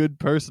decent and good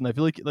person. I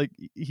feel like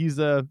he's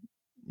a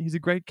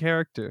great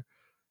character.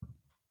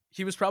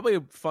 He was probably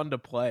fun to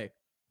play.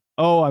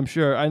 Oh, I'm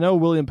sure. I know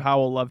William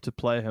Powell loved to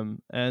play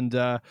him, and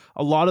a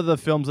lot of the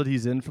films that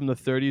he's in from the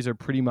 30s are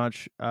pretty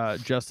much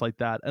just like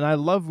that. And I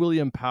love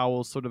William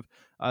Powell's sort of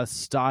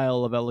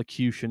style of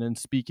elocution and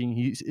speaking.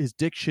 His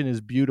diction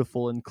is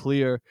beautiful and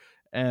clear,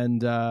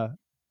 and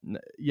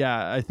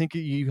yeah, I think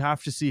you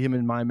have to see him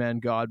in My Man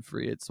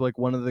Godfrey. It's like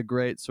one of the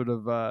great sort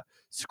of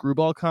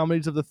screwball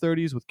comedies of the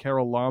 30s with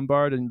Carol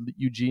Lombard and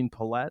Eugene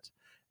Pallette,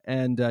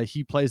 and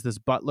he plays this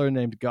butler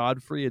named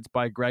Godfrey. It's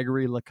by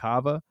Gregory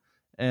LaCava.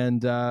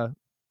 And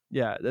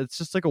yeah, it's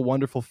just like a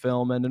wonderful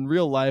film. And in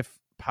real life,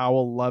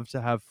 Powell loved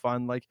to have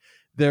fun. Like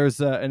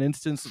there's an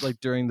instance like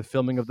during the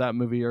filming of that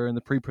movie or in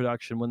the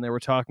pre-production when they were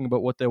talking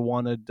about what they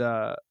wanted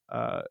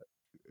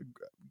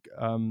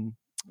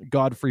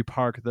Godfrey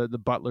Park,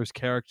 the butler's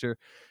character,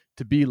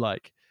 to be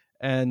like.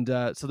 And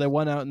so they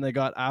went out and they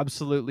got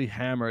absolutely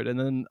hammered. And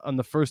then on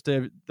the first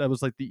day, that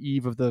was like the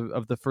eve of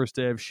the first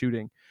day of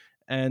shooting.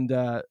 And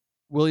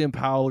William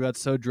Powell got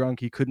so drunk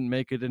he couldn't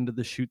make it into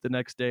the shoot the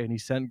next day, and he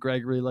sent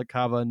Gregory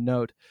LaCava a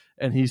note,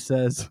 and he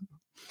says,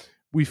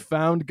 "We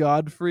found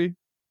Godfrey,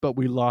 but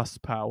we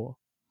lost Powell,"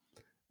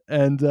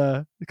 and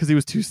because he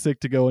was too sick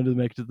to go into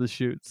make it to the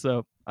shoot.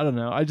 So I don't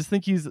know. I just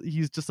think he's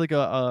just like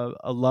a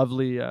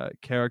lovely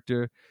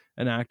character,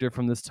 an actor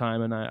from this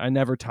time, and I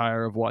never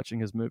tire of watching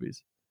his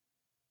movies.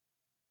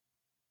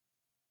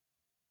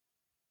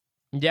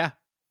 Yeah,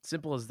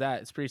 simple as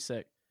that. It's pretty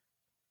sick.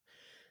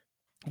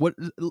 What,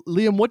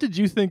 Liam? What did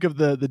you think of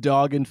the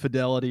dog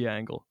infidelity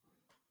angle?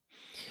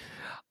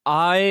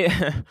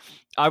 I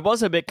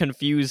was a bit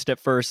confused at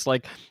first,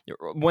 like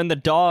when the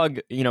dog,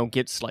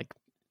 gets like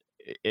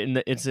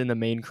it's in the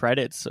main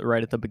credits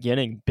right at the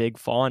beginning, big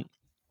font,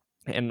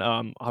 and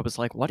I was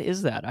like, what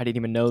is that? I didn't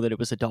even know that it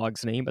was a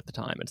dog's name at the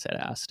time. It said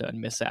Asta and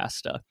Miss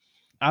Asta.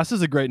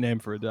 Asta's a great name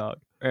for a dog.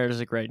 It is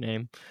a great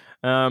name.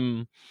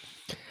 And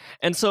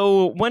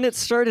so when it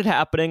started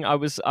happening, I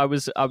was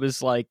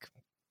like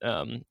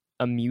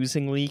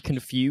amusingly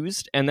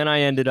confused, and then I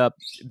ended up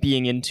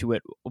being into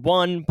it.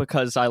 One,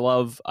 because I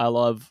love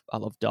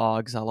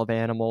dogs, I love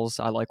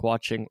animals, I like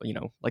watching,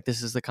 like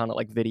this is the kind of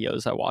like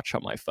videos I watch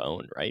on my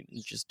phone, right?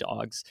 It's just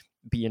dogs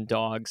being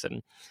dogs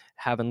and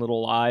having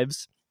little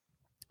lives.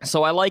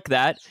 So I like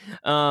that.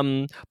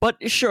 But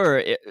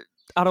sure,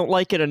 I don't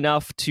like it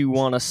enough to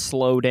want to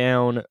slow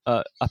down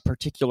a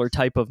particular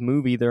type of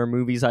movie. There are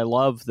movies I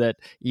love that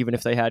even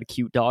if they had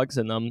cute dogs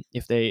in them,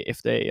 if they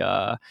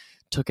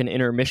took an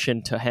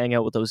intermission to hang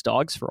out with those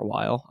dogs for a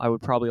while, I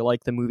would probably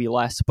like the movie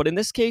less. But in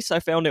this case, I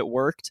found it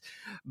worked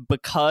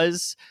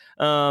because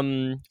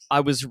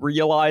I was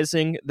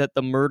realizing that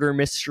the murder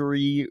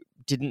mystery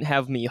didn't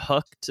have me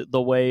hooked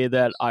the way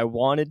that I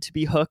wanted to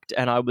be hooked,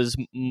 and I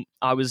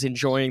was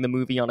enjoying the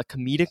movie on a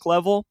comedic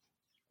level.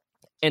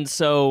 And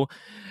so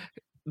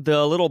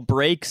the little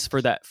breaks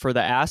for the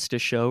Asta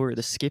show or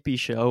the Skippy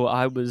show,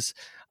 I was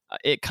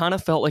it kind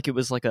of felt like it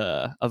was like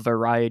a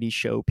variety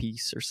show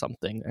piece or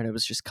something, and it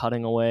was just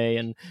cutting away,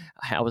 and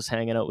I was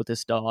hanging out with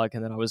this dog,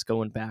 and then I was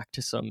going back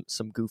to some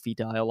goofy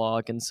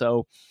dialogue, and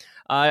so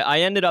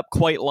I ended up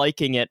quite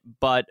liking it.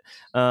 But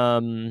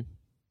I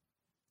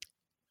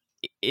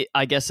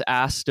guess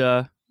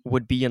Asta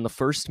would be in the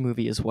first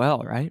movie as well,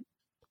 right?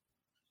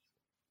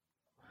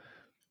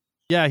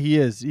 Yeah, he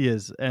is,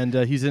 and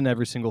he's in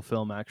every single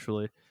film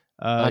actually.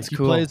 That's he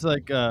cool. plays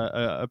like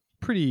a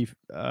pretty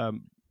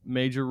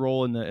major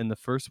role in the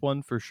first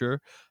one for sure.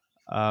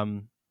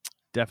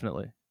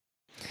 Definitely.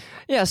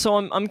 Yeah, so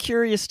I'm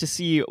curious to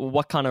see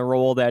what kind of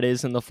role that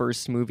is in the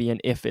first movie,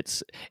 and if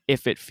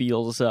it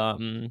feels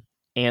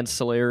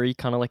ancillary,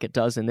 kind of like it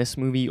does in this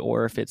movie,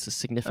 or if it's a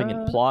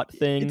significant plot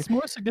thing. It's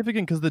more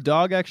significant because the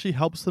dog actually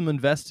helps them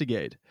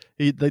investigate.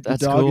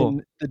 That's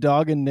cool. The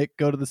dog and Nick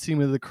go to the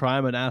scene of the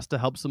crime and Asta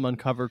helps them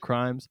uncover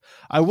crimes.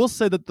 I will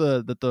say that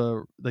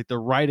the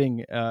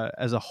writing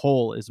as a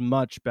whole is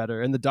much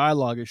better, and the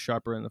dialogue is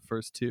sharper in the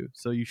first two.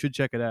 So you should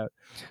check it out.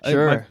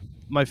 Sure.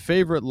 My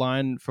favorite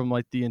line from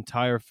like the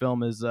entire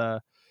film is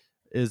that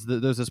there's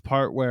this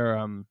part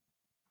where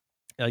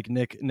like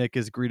Nick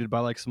is greeted by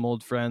like some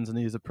old friends, and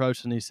he's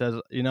approached and he says,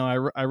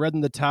 I read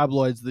in the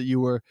tabloids that you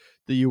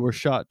were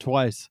shot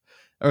twice,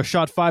 or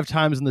shot 5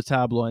 times in the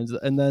tabloids.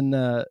 And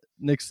then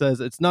Nick says,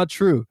 it's not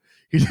true.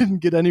 He didn't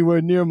get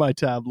anywhere near my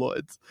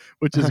tabloids,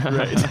 which is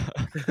great.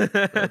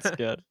 That's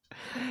good.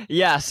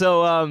 Yeah.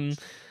 So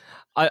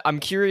I'm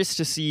curious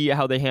to see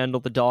how they handle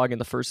the dog in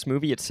the first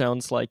movie. It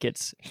sounds like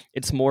it's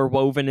more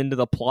woven into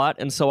the plot,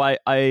 and so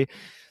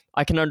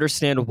I can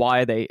understand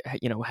why they,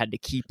 had to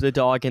keep the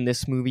dog in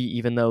this movie,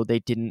 even though they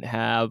didn't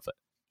have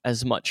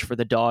as much for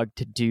the dog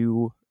to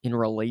do in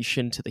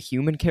relation to the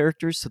human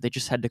characters. So they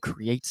just had to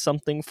create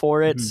something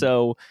for it.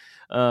 So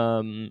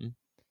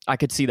I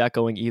could see that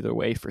going either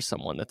way for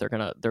someone, that they're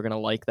gonna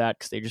like that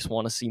because they just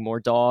want to see more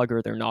dog,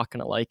 or they're not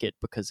gonna like it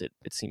because it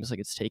seems like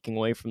it's taking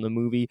away from the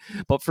movie.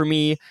 But for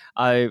me,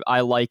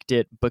 I liked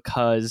it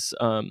because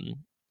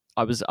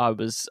I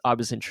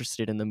was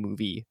interested in the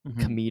movie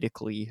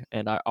comedically,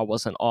 and I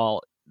wasn't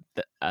all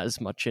as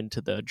much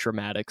into the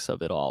dramatics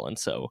of it all, and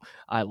so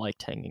I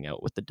liked hanging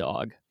out with the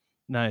dog.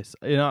 Nice.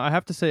 I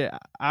have to say,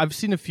 I've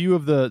seen a few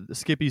of the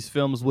Skippy's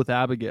films with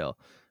Abigail.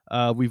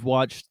 We've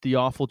watched The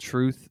Awful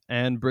Truth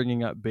and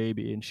Bringing Up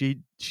Baby, and she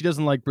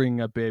doesn't like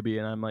Bringing Up Baby,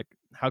 and I'm like,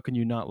 how can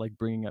you not like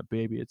Bringing Up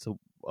Baby? It's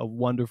a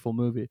wonderful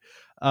movie.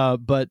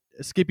 But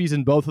Skippy's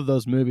in both of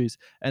those movies,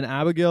 and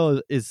Abigail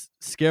is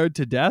scared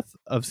to death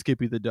of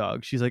Skippy the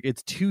dog. She's like,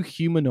 it's too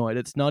humanoid.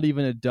 It's not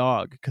even a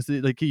dog, because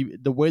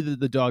the way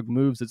that the dog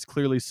moves, it's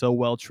clearly so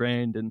well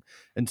trained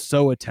and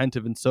so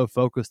attentive and so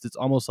focused. It's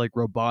almost like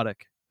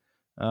robotic.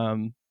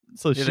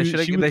 So yeah,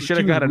 they should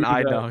have got an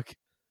eye dog.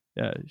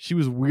 Yeah, she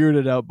was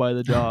weirded out by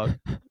the dog.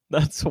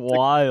 That's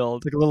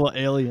wild. It's like a little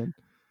alien.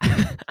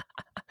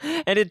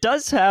 And it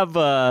does have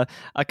a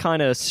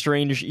kind of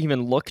strange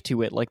even look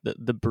to it, like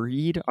the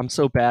breed. I'm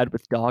so bad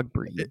with dog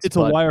breeds. It's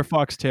a wire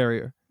fox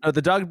terrier.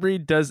 The dog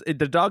breed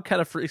the dog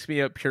kind of freaks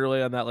me out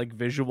purely on that like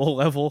visual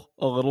level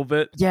a little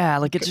bit. Yeah,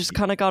 like it's just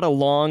kind of got a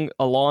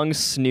long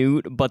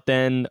snoot, but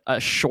then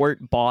a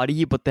short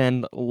body, but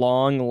then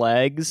long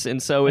legs,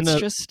 and so it's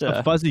just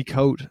a fuzzy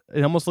coat.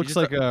 It almost looks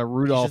like a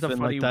Rudolph in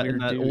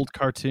that old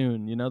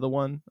cartoon. You know the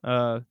one?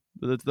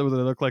 They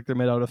look like they're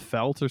made out of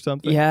felt or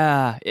something.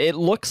 Yeah, it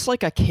looks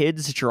like a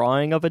kid's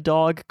drawing of a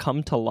dog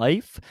come to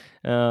life.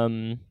 It's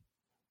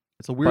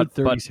a weird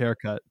 30s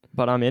haircut.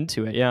 But I'm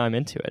into it. Yeah, I'm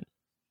into it.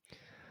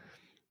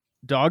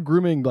 Dog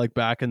grooming, like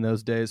back in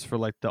those days for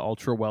like the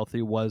ultra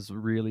wealthy, was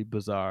really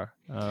bizarre.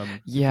 Yeah. If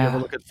you ever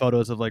look at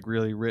photos of like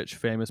really rich,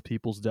 famous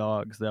people's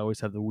dogs, they always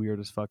have the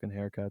weirdest fucking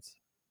haircuts.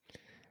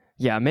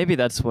 Yeah, maybe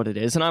that's what it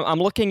is. And I'm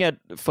looking at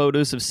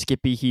photos of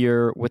Skippy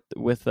here with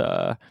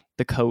the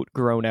coat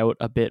grown out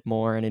a bit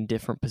more and in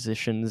different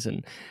positions,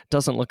 and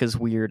doesn't look as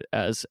weird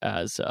as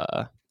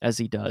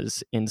he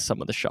does in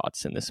some of the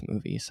shots in this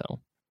movie. So,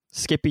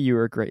 Skippy,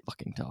 you're a great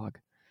looking dog.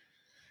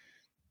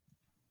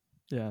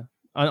 Yeah.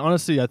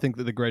 Honestly, I think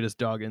they're the greatest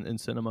dog in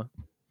cinema.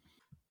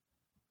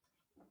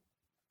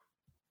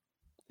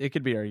 It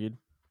could be argued.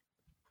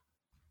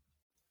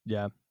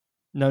 Yeah.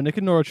 No, Nick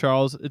and Nora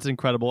Charles, it's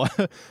incredible.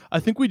 I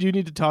think we do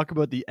need to talk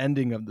about the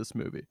ending of this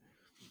movie.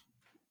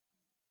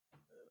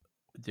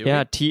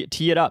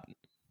 Tee it up.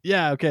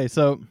 Yeah, okay.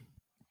 So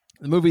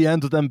the movie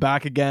ends with them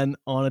back again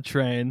on a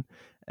train,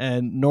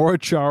 and Nora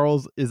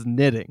Charles is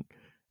knitting.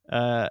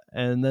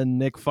 And then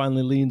Nick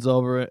finally leans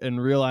over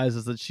and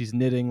realizes that she's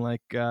knitting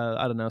like,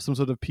 I don't know, some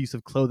sort of piece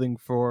of clothing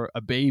for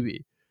a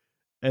baby.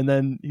 And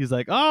then he's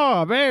like,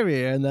 oh, a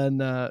baby. And then,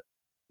 so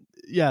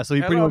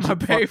he hello, pretty much... my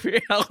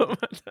baby. Hello,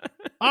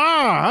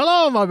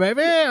 hello, my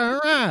baby.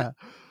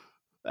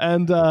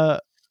 And,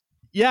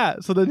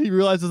 so then he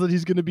realizes that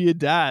he's going to be a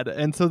dad.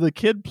 And so the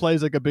kid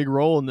plays like a big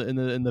role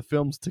in the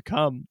films to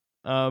come.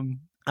 I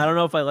don't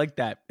know if I like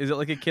that. Is it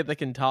like a kid that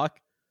can talk?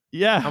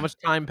 Yeah. How much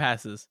time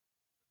passes?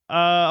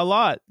 A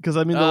lot, because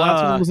I mean the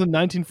last one was in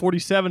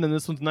 1947 and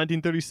this one's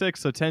 1936,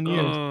 so 10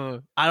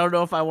 years. I don't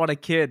know if I want a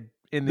kid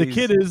in The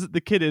these.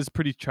 kid is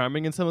pretty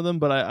charming in some of them,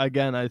 but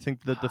I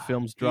think that the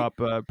films drop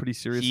pretty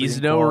seriously. He's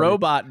in no quality.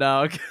 robot,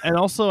 dog. And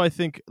also, I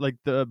think like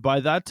by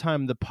that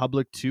time, the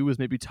public too was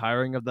maybe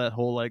tiring of that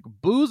whole like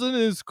boozing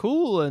is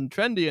cool and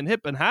trendy and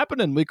hip and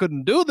happening. We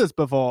couldn't do this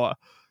before.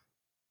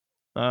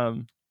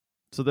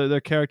 So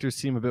their characters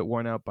seem a bit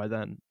worn out by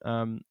then.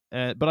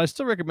 But I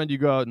still recommend you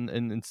go out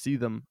and see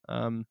them.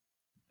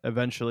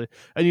 Eventually,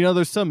 and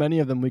there's so many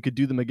of them we could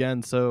do them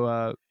again.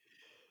 So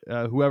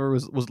whoever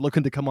was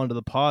looking to come onto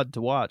the pod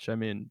to watch, I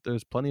mean,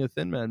 there's plenty of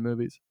Thin Man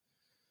movies.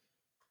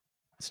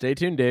 Stay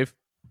tuned, Dave.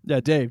 Yeah,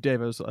 Dave.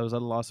 I was at a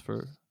loss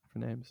for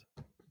names.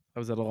 I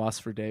was at a loss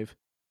for Dave.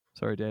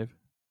 Sorry, Dave.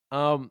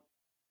 So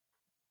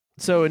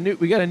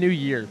we got a new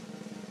year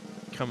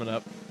coming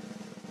up.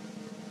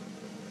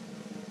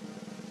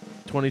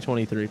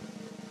 2023.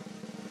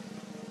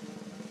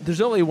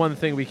 There's only one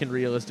thing we can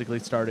realistically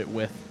start it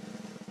with.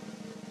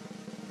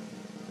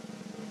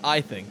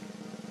 I think.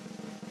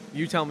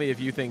 You tell me if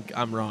you think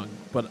I'm wrong,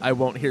 but I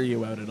won't hear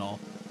you out at all.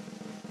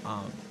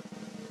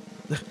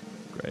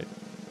 Great.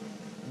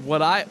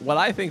 What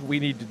I think we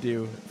need to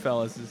do,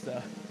 fellas, is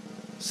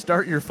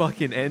start your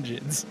fucking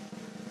engines,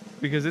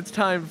 because it's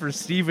time for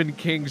Stephen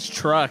King's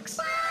Trucks.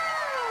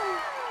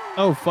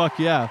 Oh fuck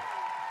yeah!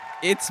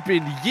 It's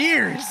been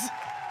years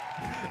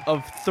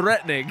of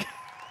threatening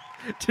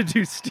to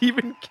do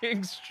Stephen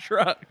King's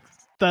Trucks,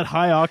 That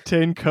high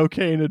octane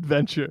cocaine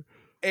adventure.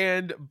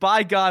 and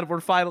by God, we're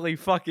finally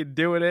fucking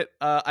doing it.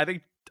 I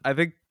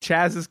think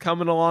Chaz is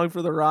coming along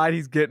for the ride.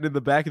 He's getting in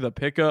the back of the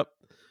pickup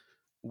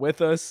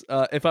with us.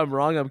 If I'm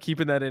wrong, I'm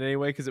keeping that in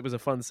anyway because it was a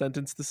fun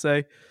sentence to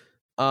say.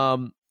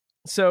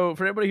 So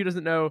for anybody who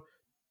doesn't know,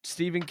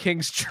 Stephen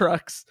King's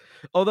Trucks,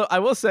 although I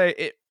will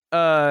say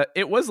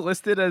it was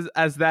listed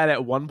as that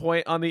at one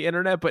point on the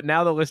internet, but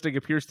now the listing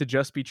appears to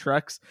just be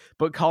Trucks.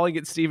 But calling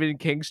it Stephen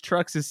King's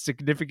Trucks is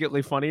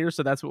significantly funnier,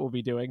 so that's what we'll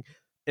be doing.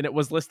 And it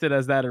was listed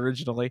as that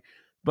originally,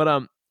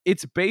 but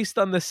it's based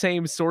on the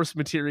same source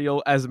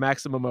material as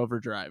Maximum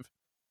Overdrive.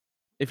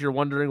 If you're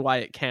wondering why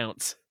it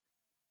counts,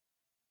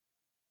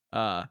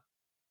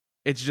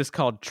 it's just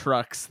called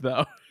Trucks,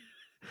 though.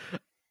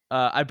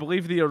 I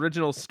believe the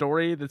original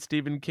story that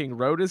Stephen King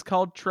wrote is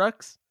called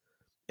Trucks,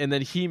 and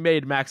then he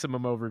made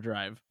Maximum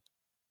Overdrive,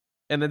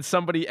 and then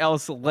somebody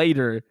else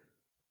later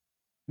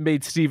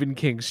made Stephen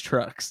King's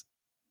Trucks.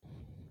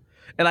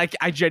 And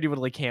I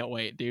genuinely can't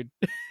wait, dude.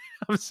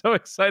 I'm so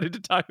excited to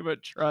talk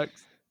about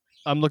Trucks.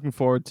 I'm looking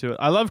forward to it.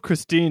 I love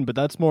Christine, but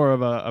that's more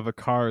of a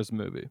Cars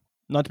movie,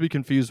 not to be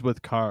confused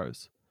with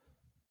Cars.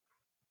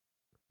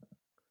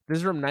 This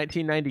is from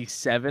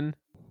 1997.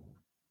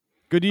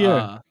 Good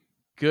year.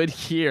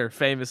 Good year,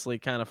 famously,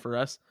 kind of for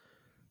us.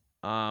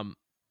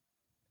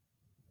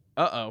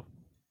 Uh-oh.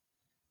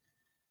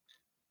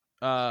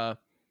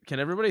 Can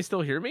everybody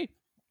still hear me?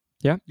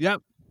 Yeah.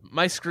 Yep.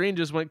 My screen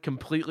just went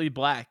completely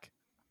black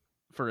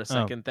for a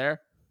second there.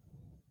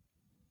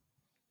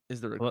 Is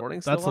the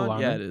recording still that's on?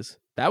 alarming. Yeah, it is.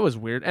 That was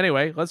weird.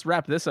 Anyway, let's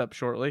wrap this up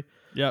shortly.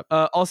 Yep.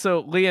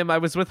 Also, Liam, I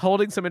was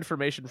withholding some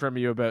information from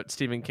you about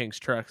Stephen King's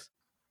Trucks.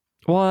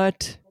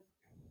 What?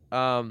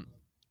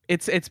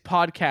 It's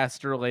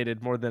podcast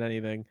related more than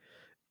anything.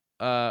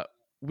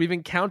 We've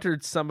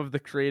encountered some of the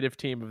creative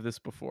team of this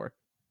before.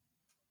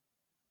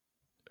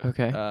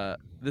 Okay.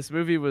 This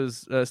movie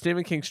was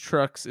Stephen King's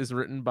Trucks is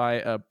written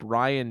by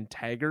Brian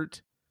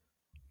Taggart,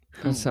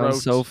 who That sounds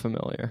wrote so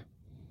familiar.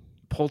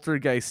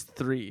 Poltergeist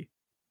 3,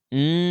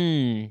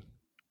 Mm.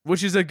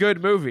 which is a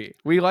good movie.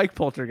 We like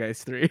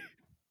Poltergeist 3.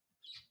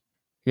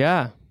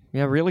 Yeah.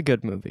 Yeah, really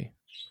good movie.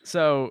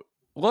 So,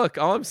 look,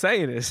 all I'm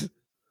saying is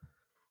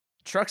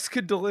Trucks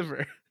could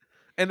deliver,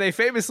 and they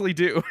famously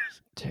do.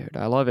 Dude,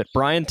 I love it.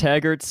 Brian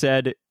Taggart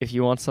said, if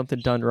you want something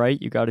done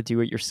right, you got to do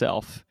it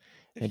yourself.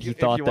 And he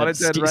thought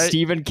that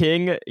Stephen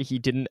King, he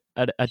didn't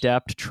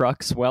adapt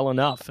Trucks well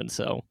enough. And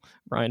so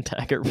Brian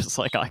Taggart was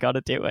like, I got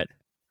to do it.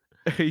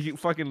 He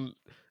fucking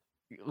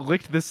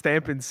licked the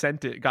stamp and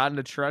sent it, got in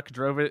a truck,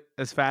 drove it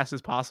as fast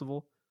as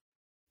possible.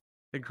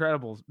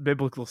 Incredible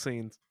biblical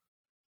scenes.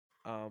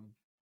 So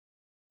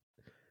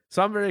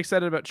I'm very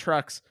excited about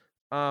Trucks.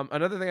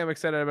 Another thing I'm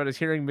excited about is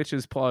hearing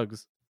Mitch's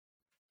plugs.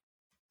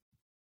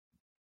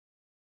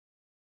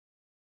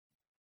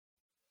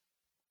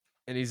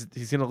 And he's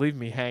gonna leave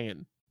me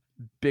hanging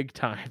big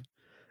time.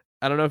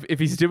 I don't know if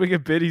he's doing a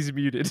bit, he's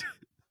muted.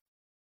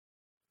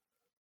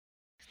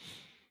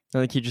 I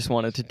think he just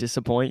wanted to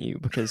disappoint you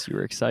because you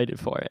were excited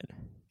for it.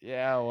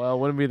 Yeah, well,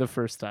 wouldn't be the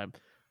first time.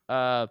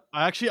 I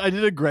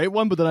did a great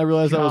one, but then I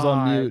realized I was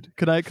on God. mute.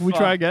 Can we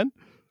try again?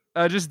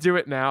 Just do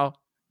it now.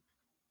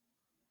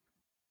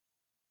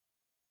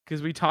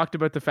 Because we talked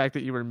about the fact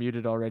that you were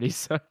muted already,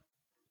 so. All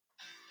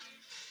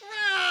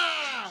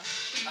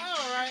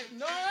right,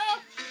 Nora,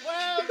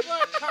 where's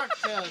the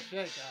cocktail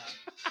shaker?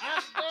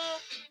 After?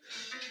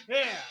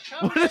 Here.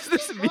 come What is take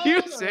this your glass and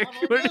music?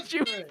 have a Where did you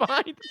mystery.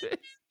 find this?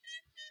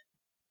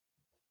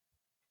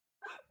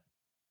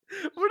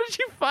 Where did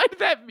you find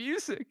that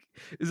music?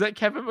 Is that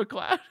Kevin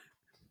MacLeod?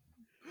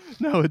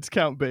 No, it's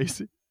Count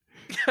Basie.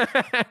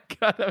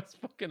 God, that was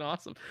fucking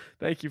awesome.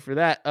 Thank you for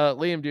that.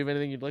 Liam, do you have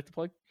anything you'd like to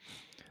plug?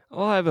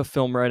 Well, I have a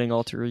film writing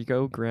alter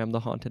ego, Graham the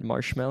Haunted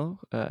Marshmallow.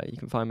 You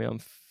can find me on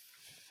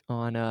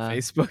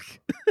Facebook.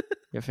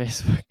 Your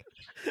Facebook.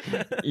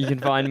 You can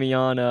find me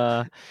on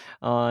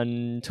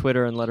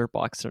Twitter and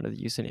Letterboxd under the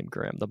username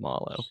Graham the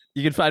Mallow.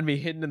 You can find me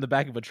hidden in the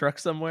back of a truck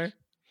somewhere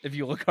if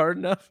you look hard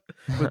enough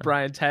with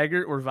Brian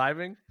Taggart or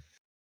vibing.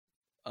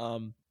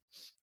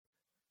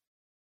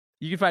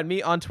 You can find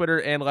me on Twitter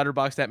and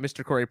Letterboxd at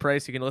Mr. Corey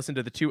Price. You can listen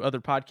to the 2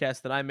 other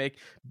podcasts that I make,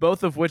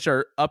 both of which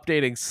are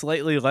updating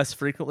slightly less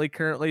frequently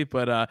currently.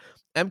 But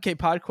MK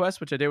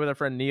PodQuest, which I did with our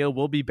friend Neil,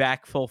 will be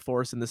back full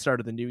force in the start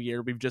of the new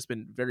year. We've just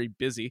been very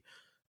busy.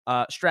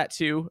 Strat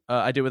 2,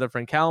 I did with our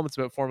friend Callum. It's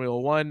about Formula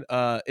 1.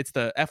 It's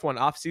the F1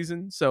 off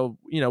season, so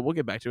we'll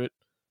get back to it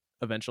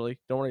eventually.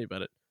 Don't worry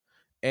about it.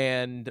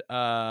 And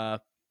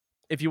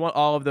if you want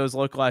all of those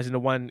localized into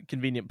one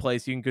convenient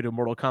place, you can go to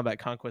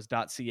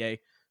mortalkombatconquest.ca,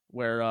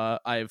 where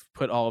I've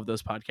put all of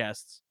those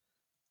podcasts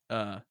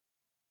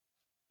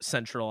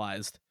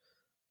centralized.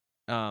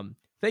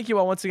 Thank you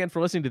all once again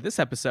for listening to this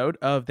episode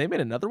of They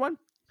Made Another One.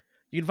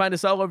 You can find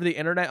us all over the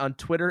internet on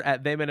Twitter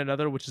at They Made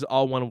Another, which is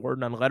all one word,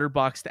 and on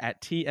Letterboxd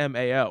at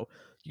TMAO.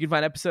 You can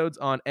find episodes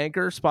on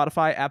Anchor,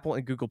 Spotify, Apple,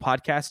 and Google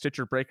Podcasts,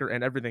 Stitcher, Breaker,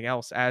 and everything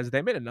else as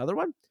They Made Another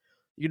One.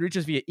 You can reach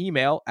us via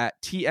email at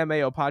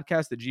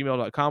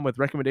tmaopodcast@gmail.com with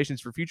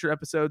recommendations for future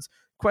episodes,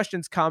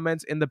 questions,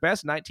 comments, and the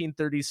best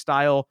 1930s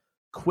style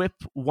quip,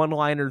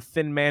 one-liner,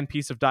 thin man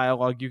piece of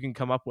dialogue you can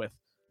come up with.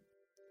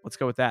 Let's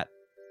go with that.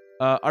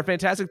 Our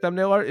fantastic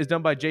thumbnail art is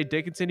done by Jade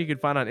Dickinson. You can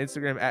find on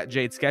Instagram at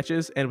Jade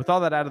Sketches. And with all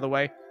that out of the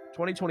way,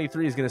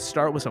 2023 is going to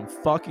start with some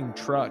fucking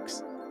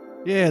trucks.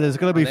 Yeah, there's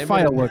gonna be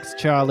fireworks,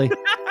 Charlie.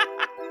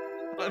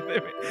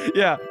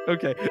 Yeah,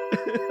 okay.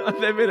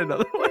 They made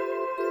another one.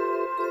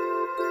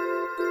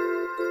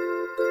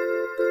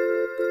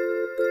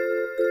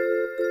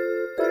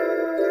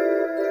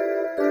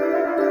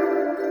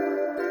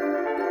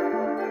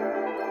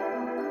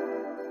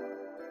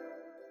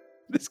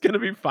 There's gonna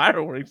be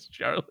fireworks,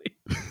 Charlie.